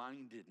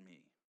reminded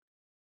me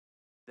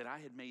that I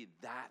had made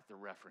that the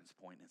reference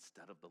point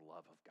instead of the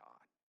love of God.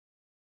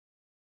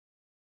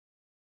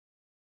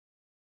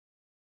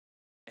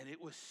 And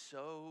it was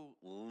so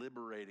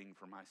liberating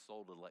for my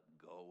soul to let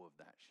go of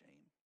that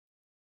shame.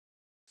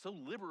 So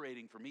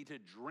liberating for me to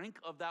drink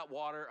of that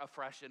water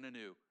afresh and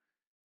anew,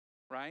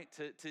 right?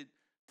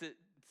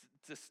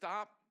 To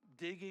stop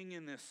digging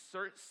in this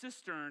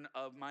cistern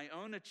of my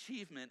own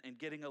achievement and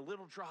getting a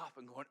little drop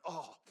and going,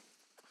 oh,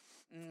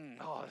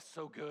 that's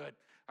so good.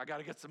 I got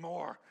to get some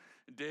more.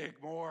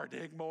 Dig more,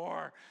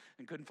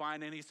 and couldn't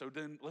find any. So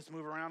then let's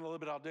move around a little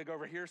bit. I'll dig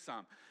over here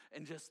some,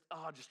 and just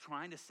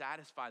trying to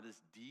satisfy this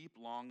deep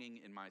longing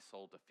in my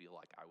soul to feel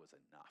like I was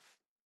enough.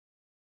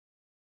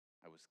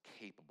 I was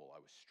capable. I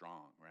was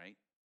strong, right?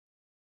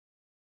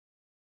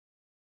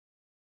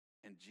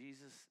 And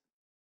Jesus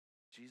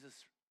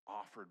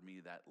offered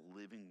me that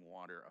living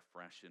water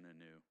afresh and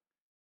anew,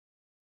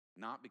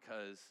 not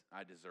because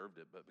I deserved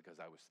it, but because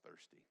I was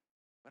thirsty.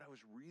 What I was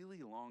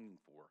really longing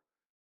for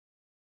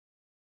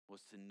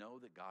was to know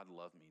that God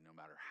loved me no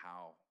matter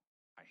how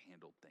I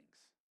handled things,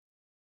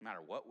 no matter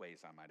what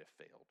ways I might have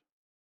failed,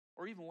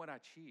 or even what I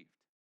achieved.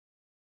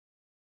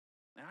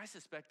 And I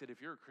suspect that if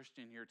you're a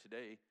Christian here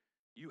today,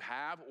 you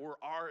have or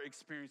are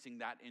experiencing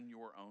that in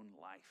your own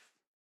life.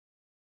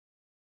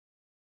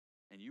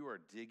 And you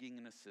are digging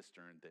in a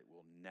cistern that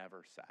will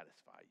never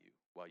satisfy you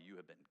while you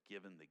have been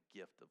given the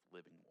gift of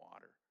living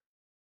water.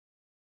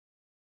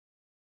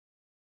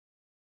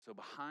 So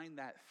behind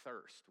that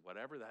thirst,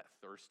 whatever that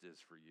thirst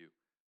is for you,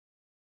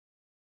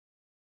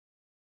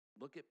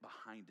 look at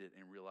behind it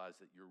and realize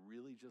that you're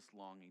really just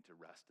longing to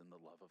rest in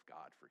the love of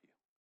God for you,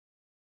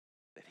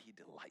 that he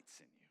delights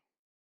in you,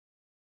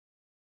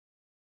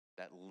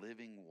 that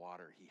living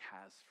water he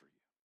has for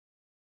you.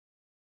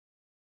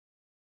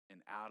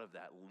 And out of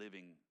that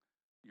living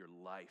your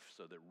life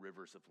so that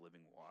rivers of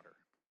living water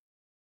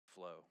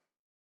flow.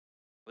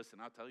 Listen,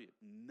 I'll tell you,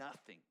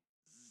 nothing,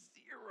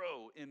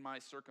 zero in my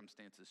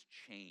circumstances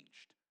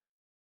changed.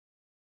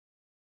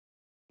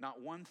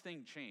 Not one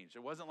thing changed.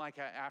 It wasn't like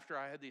after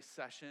I had this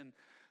session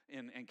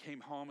and came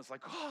home, it's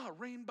like,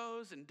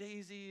 rainbows and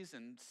daisies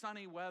and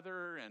sunny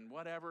weather and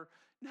whatever.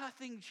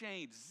 Nothing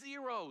changed.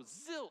 Zero,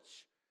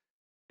 zilch.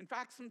 In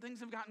fact, some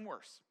things have gotten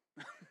worse.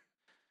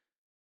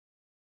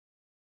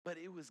 But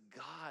it was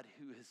God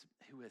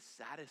who has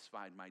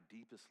satisfied my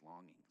deepest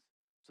longings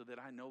so that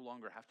I no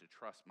longer have to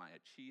trust my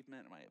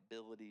achievement, my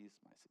abilities,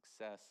 my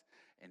success,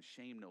 and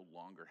shame no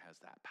longer has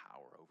that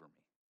power over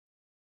me.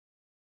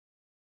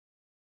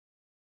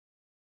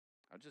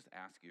 I'll just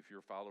ask you, if you're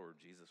a follower of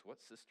Jesus,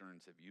 what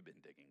cisterns have you been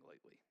digging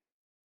lately?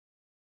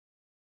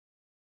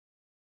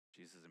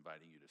 Jesus is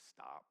inviting you to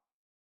stop,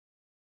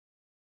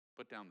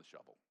 put down the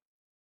shovel,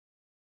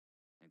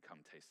 and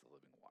come taste the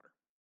living water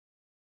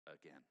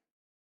again.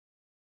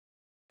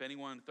 If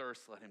anyone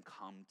thirsts, let him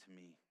come to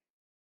me.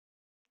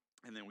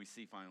 And then we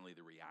see finally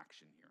the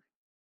reaction here.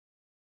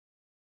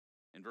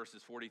 In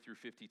verses 40 through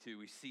 52,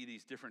 we see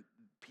these different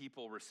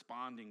people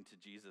responding to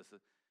Jesus. A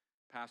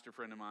pastor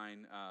friend of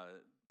mine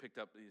picked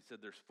up, he said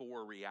there's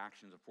four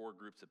reactions, or four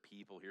groups of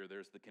people here.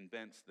 There's the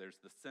convinced, there's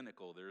the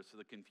cynical, there's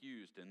the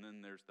confused, and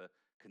then there's the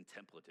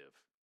contemplative.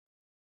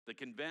 The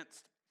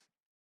convinced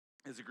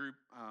is a group,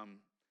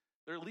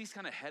 they're at least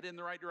kind of head in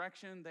the right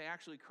direction. They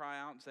actually cry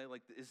out and say,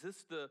 like, is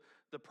this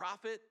the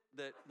prophet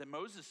that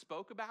Moses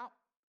spoke about?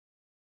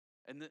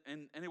 And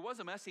it was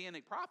a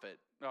messianic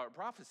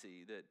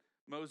prophecy that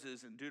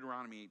Moses in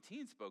Deuteronomy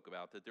 18 spoke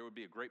about, that there would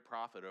be a great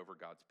prophet over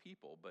God's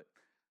people. But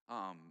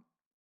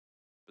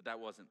that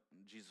wasn't,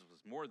 Jesus was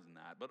more than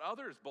that. But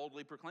others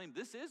boldly proclaimed,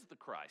 this is the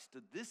Christ.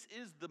 This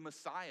is the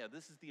Messiah.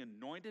 This is the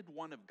anointed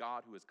one of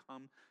God who has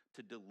come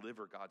to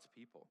deliver God's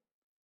people.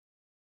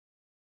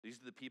 These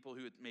are the people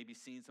who had maybe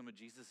seen some of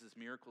Jesus'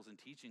 miracles and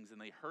teachings,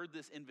 and they heard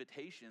this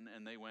invitation,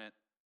 and they went,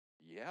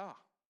 yeah,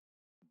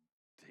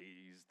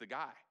 he's the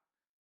guy.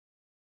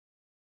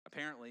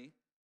 Apparently,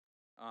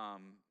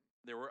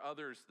 there were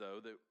others, though,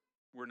 that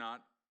were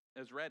not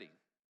as ready.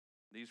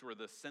 These were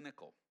the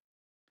cynical.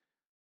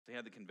 So you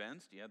had the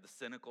convinced, you had the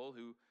cynical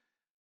who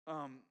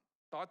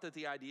thought that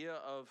the idea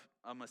of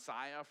a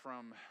Messiah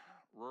from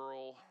the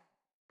rural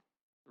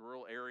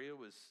area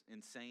was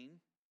insane.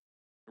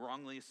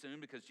 Wrongly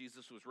assumed because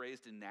Jesus was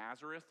raised in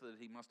Nazareth that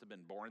he must have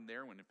been born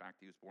there when in fact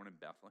he was born in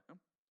Bethlehem.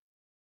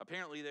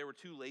 Apparently they were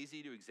too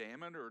lazy to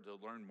examine or to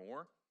learn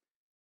more.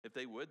 If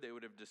they would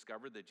have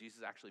discovered that Jesus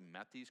actually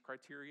met these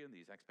criteria and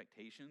these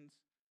expectations.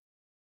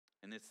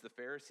 And it's the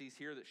Pharisees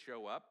here that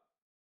show up.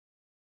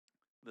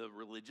 The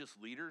religious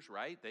leaders,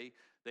 right?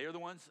 They are the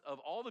ones, of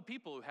all the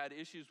people who had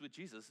issues with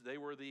Jesus, they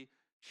were the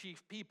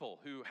chief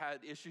people who had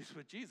issues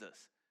with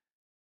Jesus.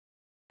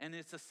 And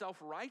it's a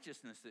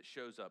self-righteousness that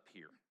shows up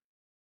here.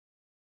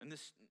 And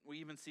this, we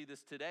even see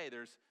this today.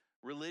 There's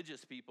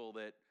religious people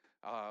that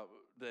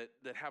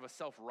have a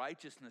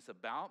self-righteousness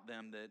about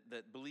them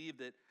that believe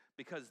that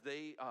because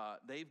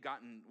they've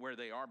gotten where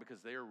they are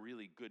because they are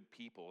really good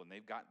people and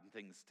they've gotten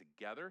things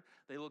together,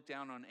 they look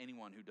down on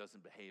anyone who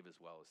doesn't behave as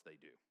well as they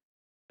do.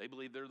 They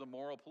believe they're the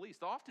moral police.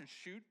 They'll often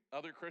shoot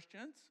other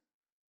Christians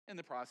in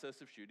the process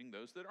of shooting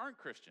those that aren't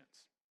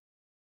Christians.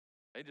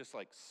 They just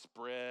like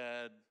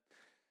spread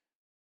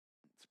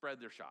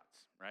their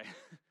shots, right?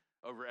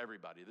 Over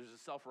everybody. There's a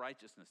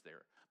self-righteousness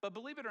there. But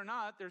believe it or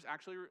not, there's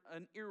actually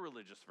an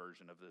irreligious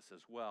version of this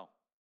as well.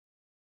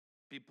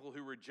 People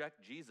who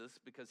reject Jesus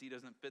because he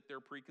doesn't fit their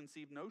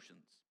preconceived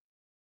notions.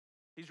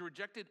 He's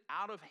rejected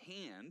out of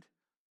hand.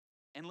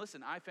 And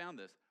listen, I found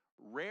this.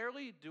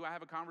 Rarely do I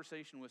have a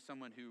conversation with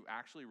someone who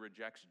actually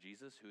rejects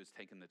Jesus who has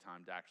taken the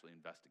time to actually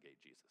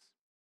investigate Jesus.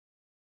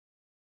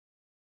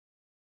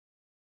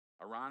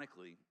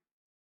 Ironically,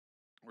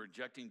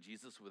 rejecting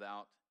Jesus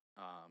without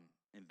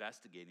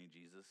investigating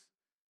Jesus,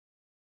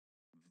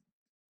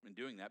 in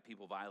doing that,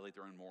 people violate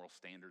their own moral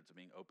standards of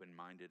being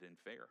open-minded and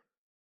fair.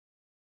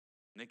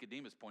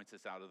 Nicodemus points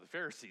this out of the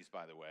Pharisees,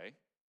 by the way,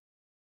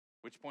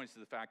 which points to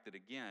the fact that,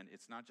 again,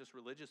 it's not just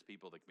religious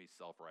people that can be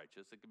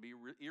self-righteous, it can be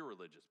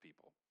irreligious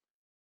people.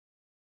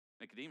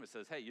 Nicodemus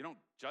says, hey, you don't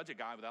judge a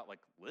guy without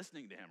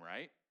listening to him,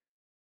 right?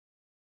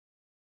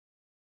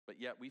 But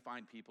yet we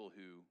find people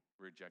who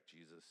reject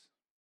Jesus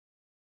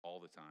all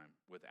the time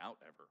without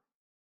ever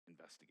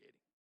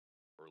investigating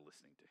or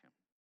listening to him.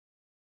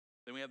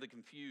 Then we have the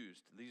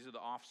confused. These are the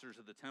officers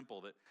of the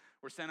temple that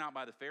were sent out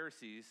by the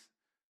Pharisees.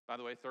 By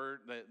the way,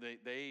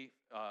 they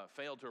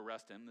failed to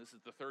arrest him. This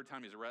is the third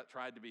time he's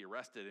tried to be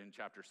arrested in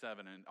chapter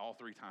 7, and all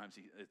three times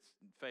it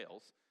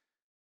fails.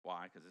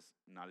 Why? Because it's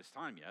not his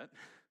time yet.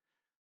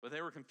 But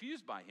they were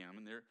confused by him,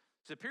 and their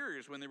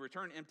superiors, when they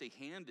returned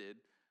empty-handed,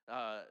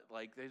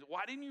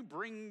 why didn't you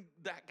bring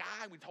that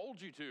guy we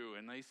told you to?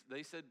 And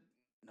they said,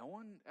 no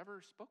one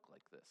ever spoke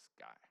like this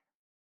guy.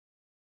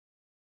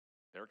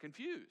 They're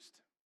confused.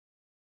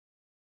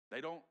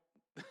 They don't,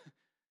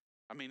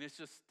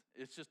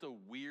 it's just a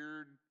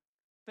weird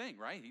thing,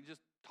 right? He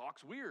just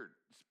talks weird,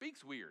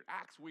 speaks weird,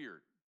 acts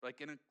weird,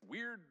 in a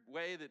weird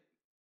way that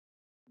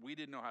we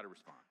didn't know how to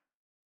respond.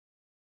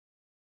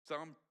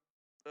 Some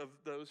of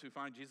those who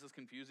find Jesus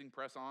confusing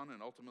press on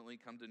and ultimately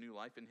come to new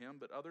life in him,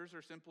 but others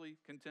are simply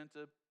content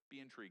to be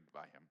intrigued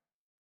by him.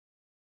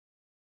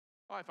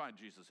 Oh, I find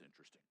Jesus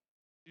interesting.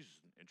 Jesus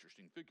is an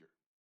interesting figure.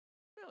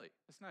 Really?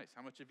 That's nice.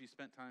 How much have you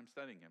spent time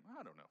studying him?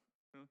 I don't know.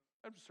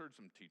 I've just heard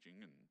some teaching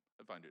and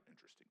I find it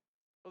interesting.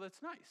 Well,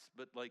 that's nice,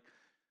 but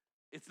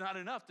it's not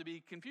enough to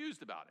be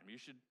confused about him. You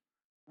should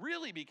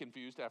really be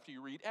confused after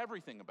you read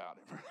everything about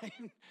him,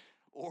 right?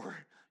 Or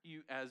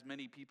you, as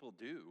many people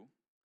do,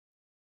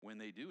 when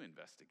they do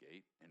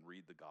investigate and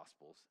read the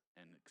Gospels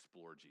and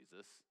explore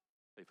Jesus,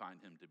 they find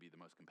him to be the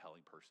most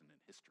compelling person in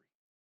history.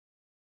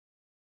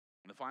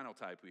 And the final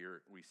type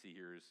we see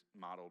here is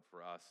modeled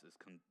for us is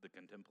the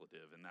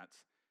contemplative, and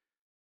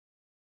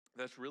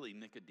that's really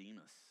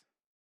Nicodemus.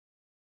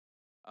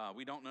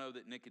 We don't know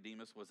that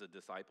Nicodemus was a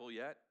disciple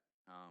yet.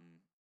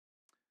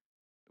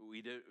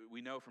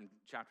 We know from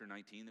chapter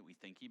 19 that we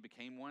think he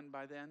became one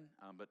by then,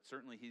 but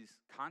certainly he's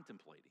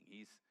contemplating.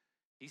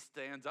 He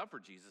stands up for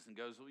Jesus and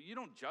goes, well, you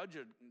don't judge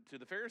to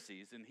the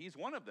Pharisees, and he's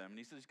one of them. And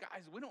he says,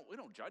 guys, we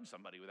don't judge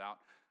somebody without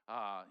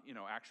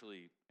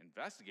actually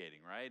investigating,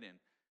 right?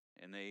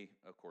 And they,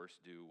 of course,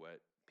 do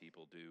what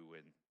people do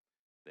when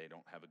they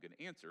don't have a good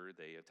answer.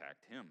 They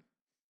attacked him.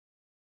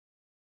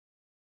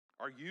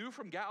 Are you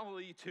from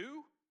Galilee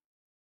too?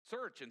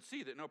 Search and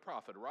see that no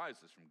prophet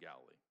arises from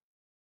Galilee.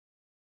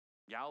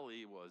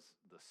 Galilee was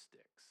the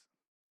sticks.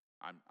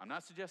 I'm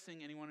not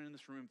suggesting anyone in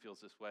this room feels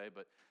this way,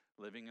 but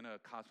living in a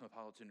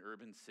cosmopolitan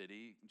urban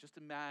city, just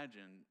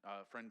imagine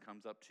a friend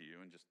comes up to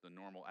you and just the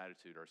normal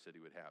attitude our city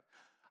would have.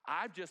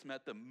 I've just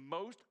met the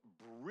most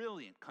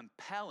brilliant,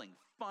 compelling,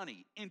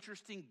 funny,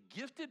 interesting,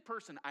 gifted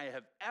person I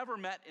have ever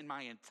met in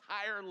my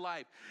entire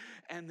life.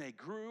 And they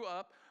grew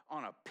up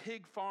on a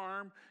pig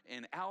farm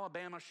in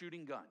Alabama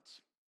shooting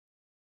guns.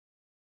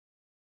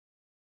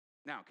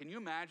 Now, can you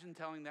imagine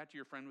telling that to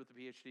your friend with a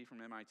PhD from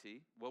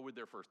MIT? What would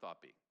their first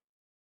thought be?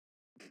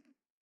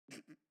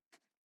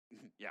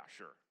 Yeah,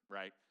 sure,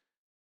 right?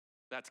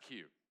 That's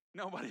cute.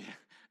 Nobody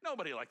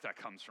like that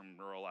comes from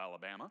rural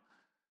Alabama.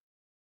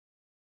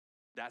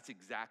 That's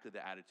exactly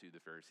the attitude the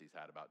Pharisees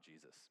had about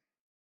Jesus.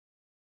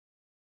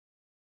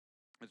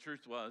 The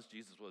truth was,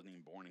 Jesus wasn't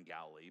even born in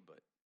Galilee,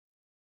 but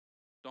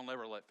don't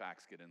ever let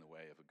facts get in the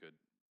way of a good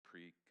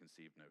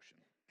preconceived notion.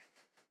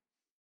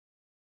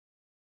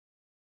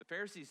 The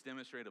Pharisees'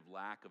 demonstrated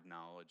lack of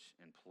knowledge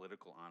and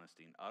political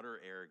honesty and utter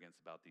arrogance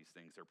about these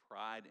things. Their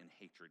pride and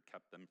hatred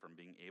kept them from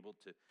being able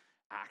to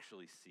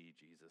actually see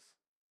Jesus.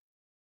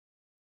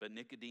 But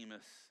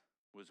Nicodemus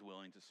was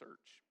willing to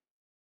search,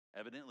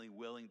 evidently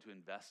willing to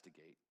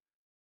investigate,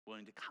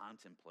 willing to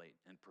contemplate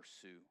and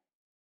pursue.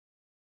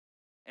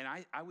 And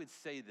I would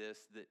say this,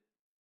 that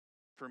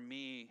for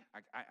me,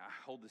 I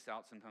hold this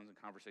out sometimes in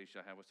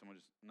conversation I have with someone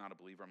who's not a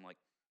believer. I'm like,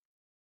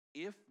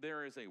 if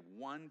there is a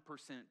 1%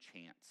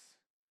 chance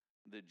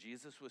that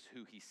Jesus was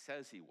who he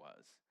says he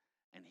was,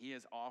 and he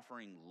is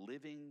offering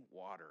living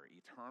water,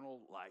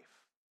 eternal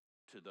life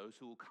to those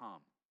who will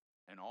come,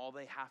 and all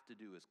they have to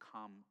do is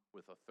come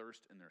with a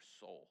thirst in their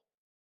soul.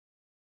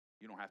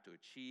 You don't have to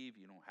achieve,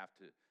 you don't have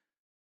to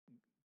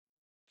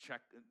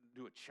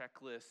do a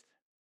checklist.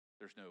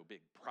 There's no big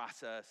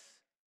process.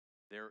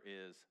 There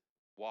is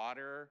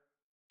water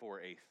for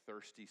a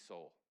thirsty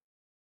soul.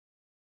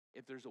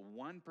 If there's a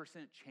 1%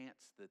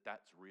 chance that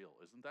that's real,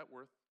 isn't that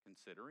worth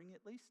considering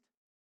at least?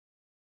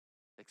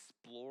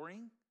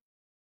 Exploring?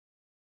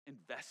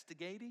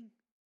 Investigating?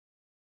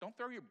 Don't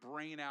throw your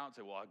brain out and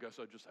say, well, I guess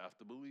I just have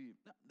to believe.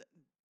 No,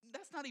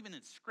 that's not even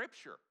in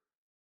Scripture.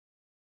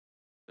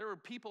 There were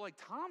people like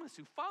Thomas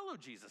who followed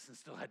Jesus and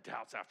still had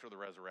doubts after the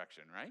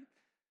resurrection, right?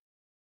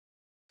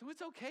 So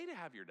it's okay to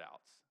have your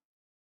doubts.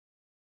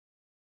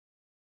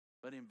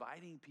 But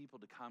inviting people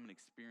to come and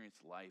experience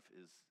life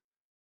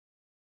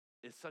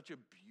is such a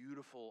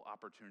beautiful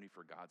opportunity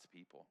for God's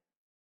people.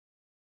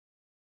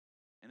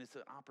 And it's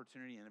an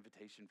opportunity and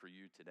invitation for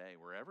you today,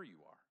 wherever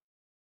you are.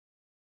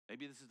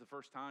 Maybe this is the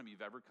first time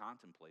you've ever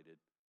contemplated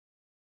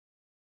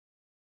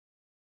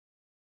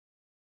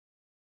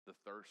the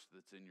thirst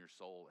that's in your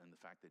soul and the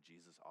fact that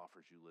Jesus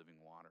offers you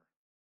living water.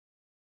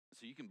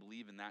 So you can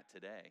believe in that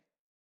today.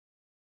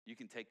 You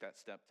can take that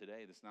step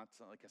today. That's not,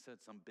 like I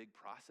said, some big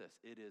process.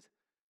 It is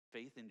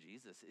faith in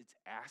Jesus. It's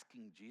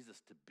asking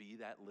Jesus to be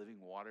that living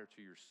water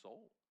to your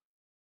soul.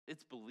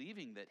 It's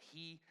believing that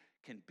he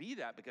can be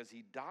that because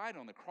he died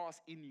on the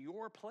cross in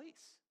your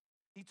place.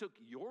 He took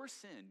your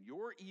sin,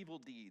 your evil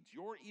deeds,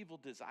 your evil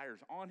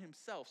desires on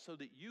himself so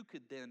that you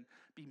could then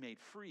be made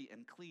free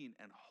and clean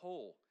and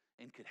whole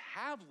and could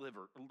have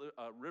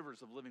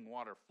rivers of living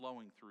water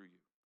flowing through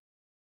you.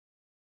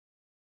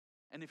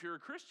 And if you're a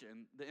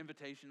Christian, the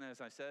invitation,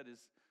 as I said, is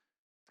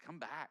to come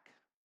back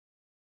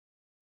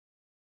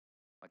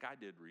like I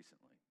did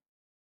recently.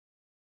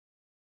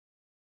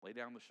 Lay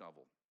down the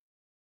shovel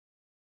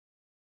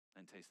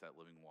and taste that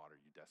living water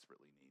you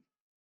desperately need.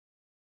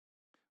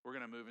 We're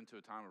going to move into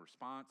a time of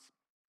response,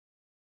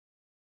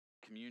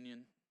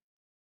 communion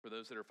for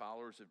those that are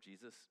followers of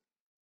Jesus.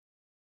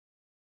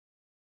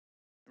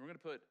 And we're going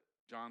to put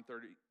John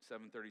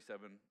 37,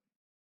 37,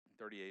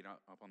 38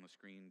 up on the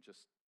screen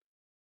just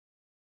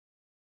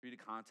for you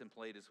to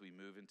contemplate as we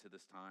move into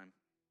this time.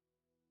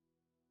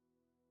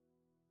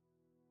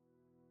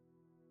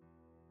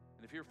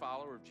 And if you're a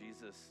follower of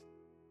Jesus,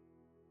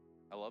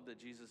 I love that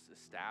Jesus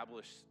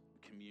established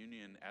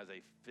communion as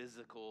a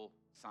physical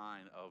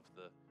sign of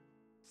the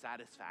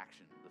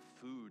satisfaction, the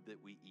food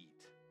that we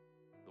eat,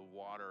 the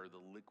water,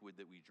 the liquid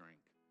that we drink.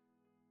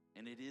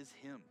 And it is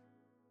him.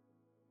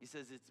 He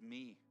says, it's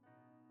me.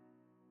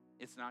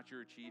 It's not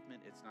your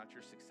achievement. It's not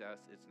your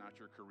success. It's not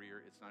your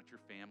career. It's not your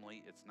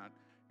family. It's not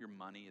your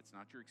money. It's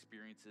not your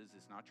experiences.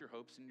 It's not your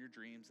hopes and your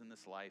dreams in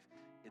this life.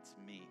 It's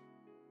me.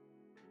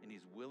 And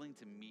he's willing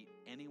to meet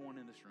anyone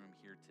in this room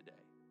here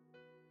today.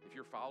 If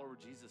you're a follower of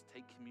Jesus,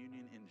 take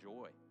communion in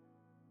joy.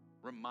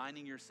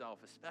 Reminding yourself,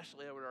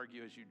 especially I would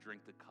argue as you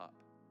drink the cup,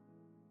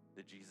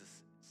 that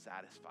Jesus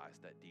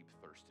satisfies that deep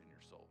thirst in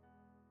your soul.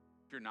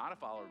 If you're not a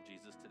follower of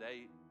Jesus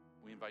today,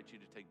 we invite you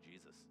to take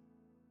Jesus.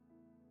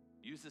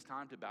 Use this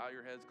time to bow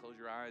your heads, close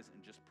your eyes, and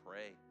just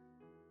pray.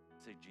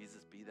 Say,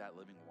 Jesus, be that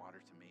living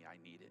water to me.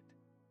 I need it.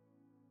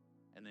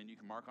 And then you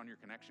can mark on your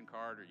connection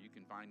card, or you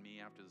can find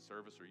me after the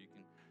service, or you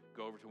can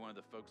go over to one of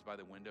the folks by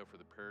the window for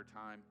the prayer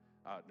time.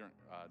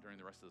 During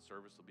the rest of the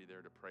service, they'll be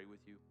there to pray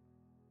with you.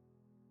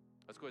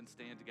 Let's go ahead and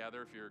stand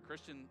together. If you're a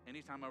Christian,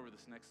 anytime over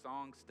this next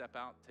song, step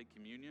out, take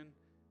communion.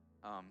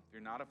 If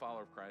you're not a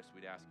follower of Christ,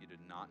 we'd ask you to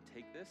not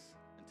take this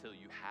until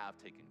you have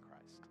taken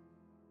Christ.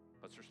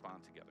 Let's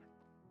respond together.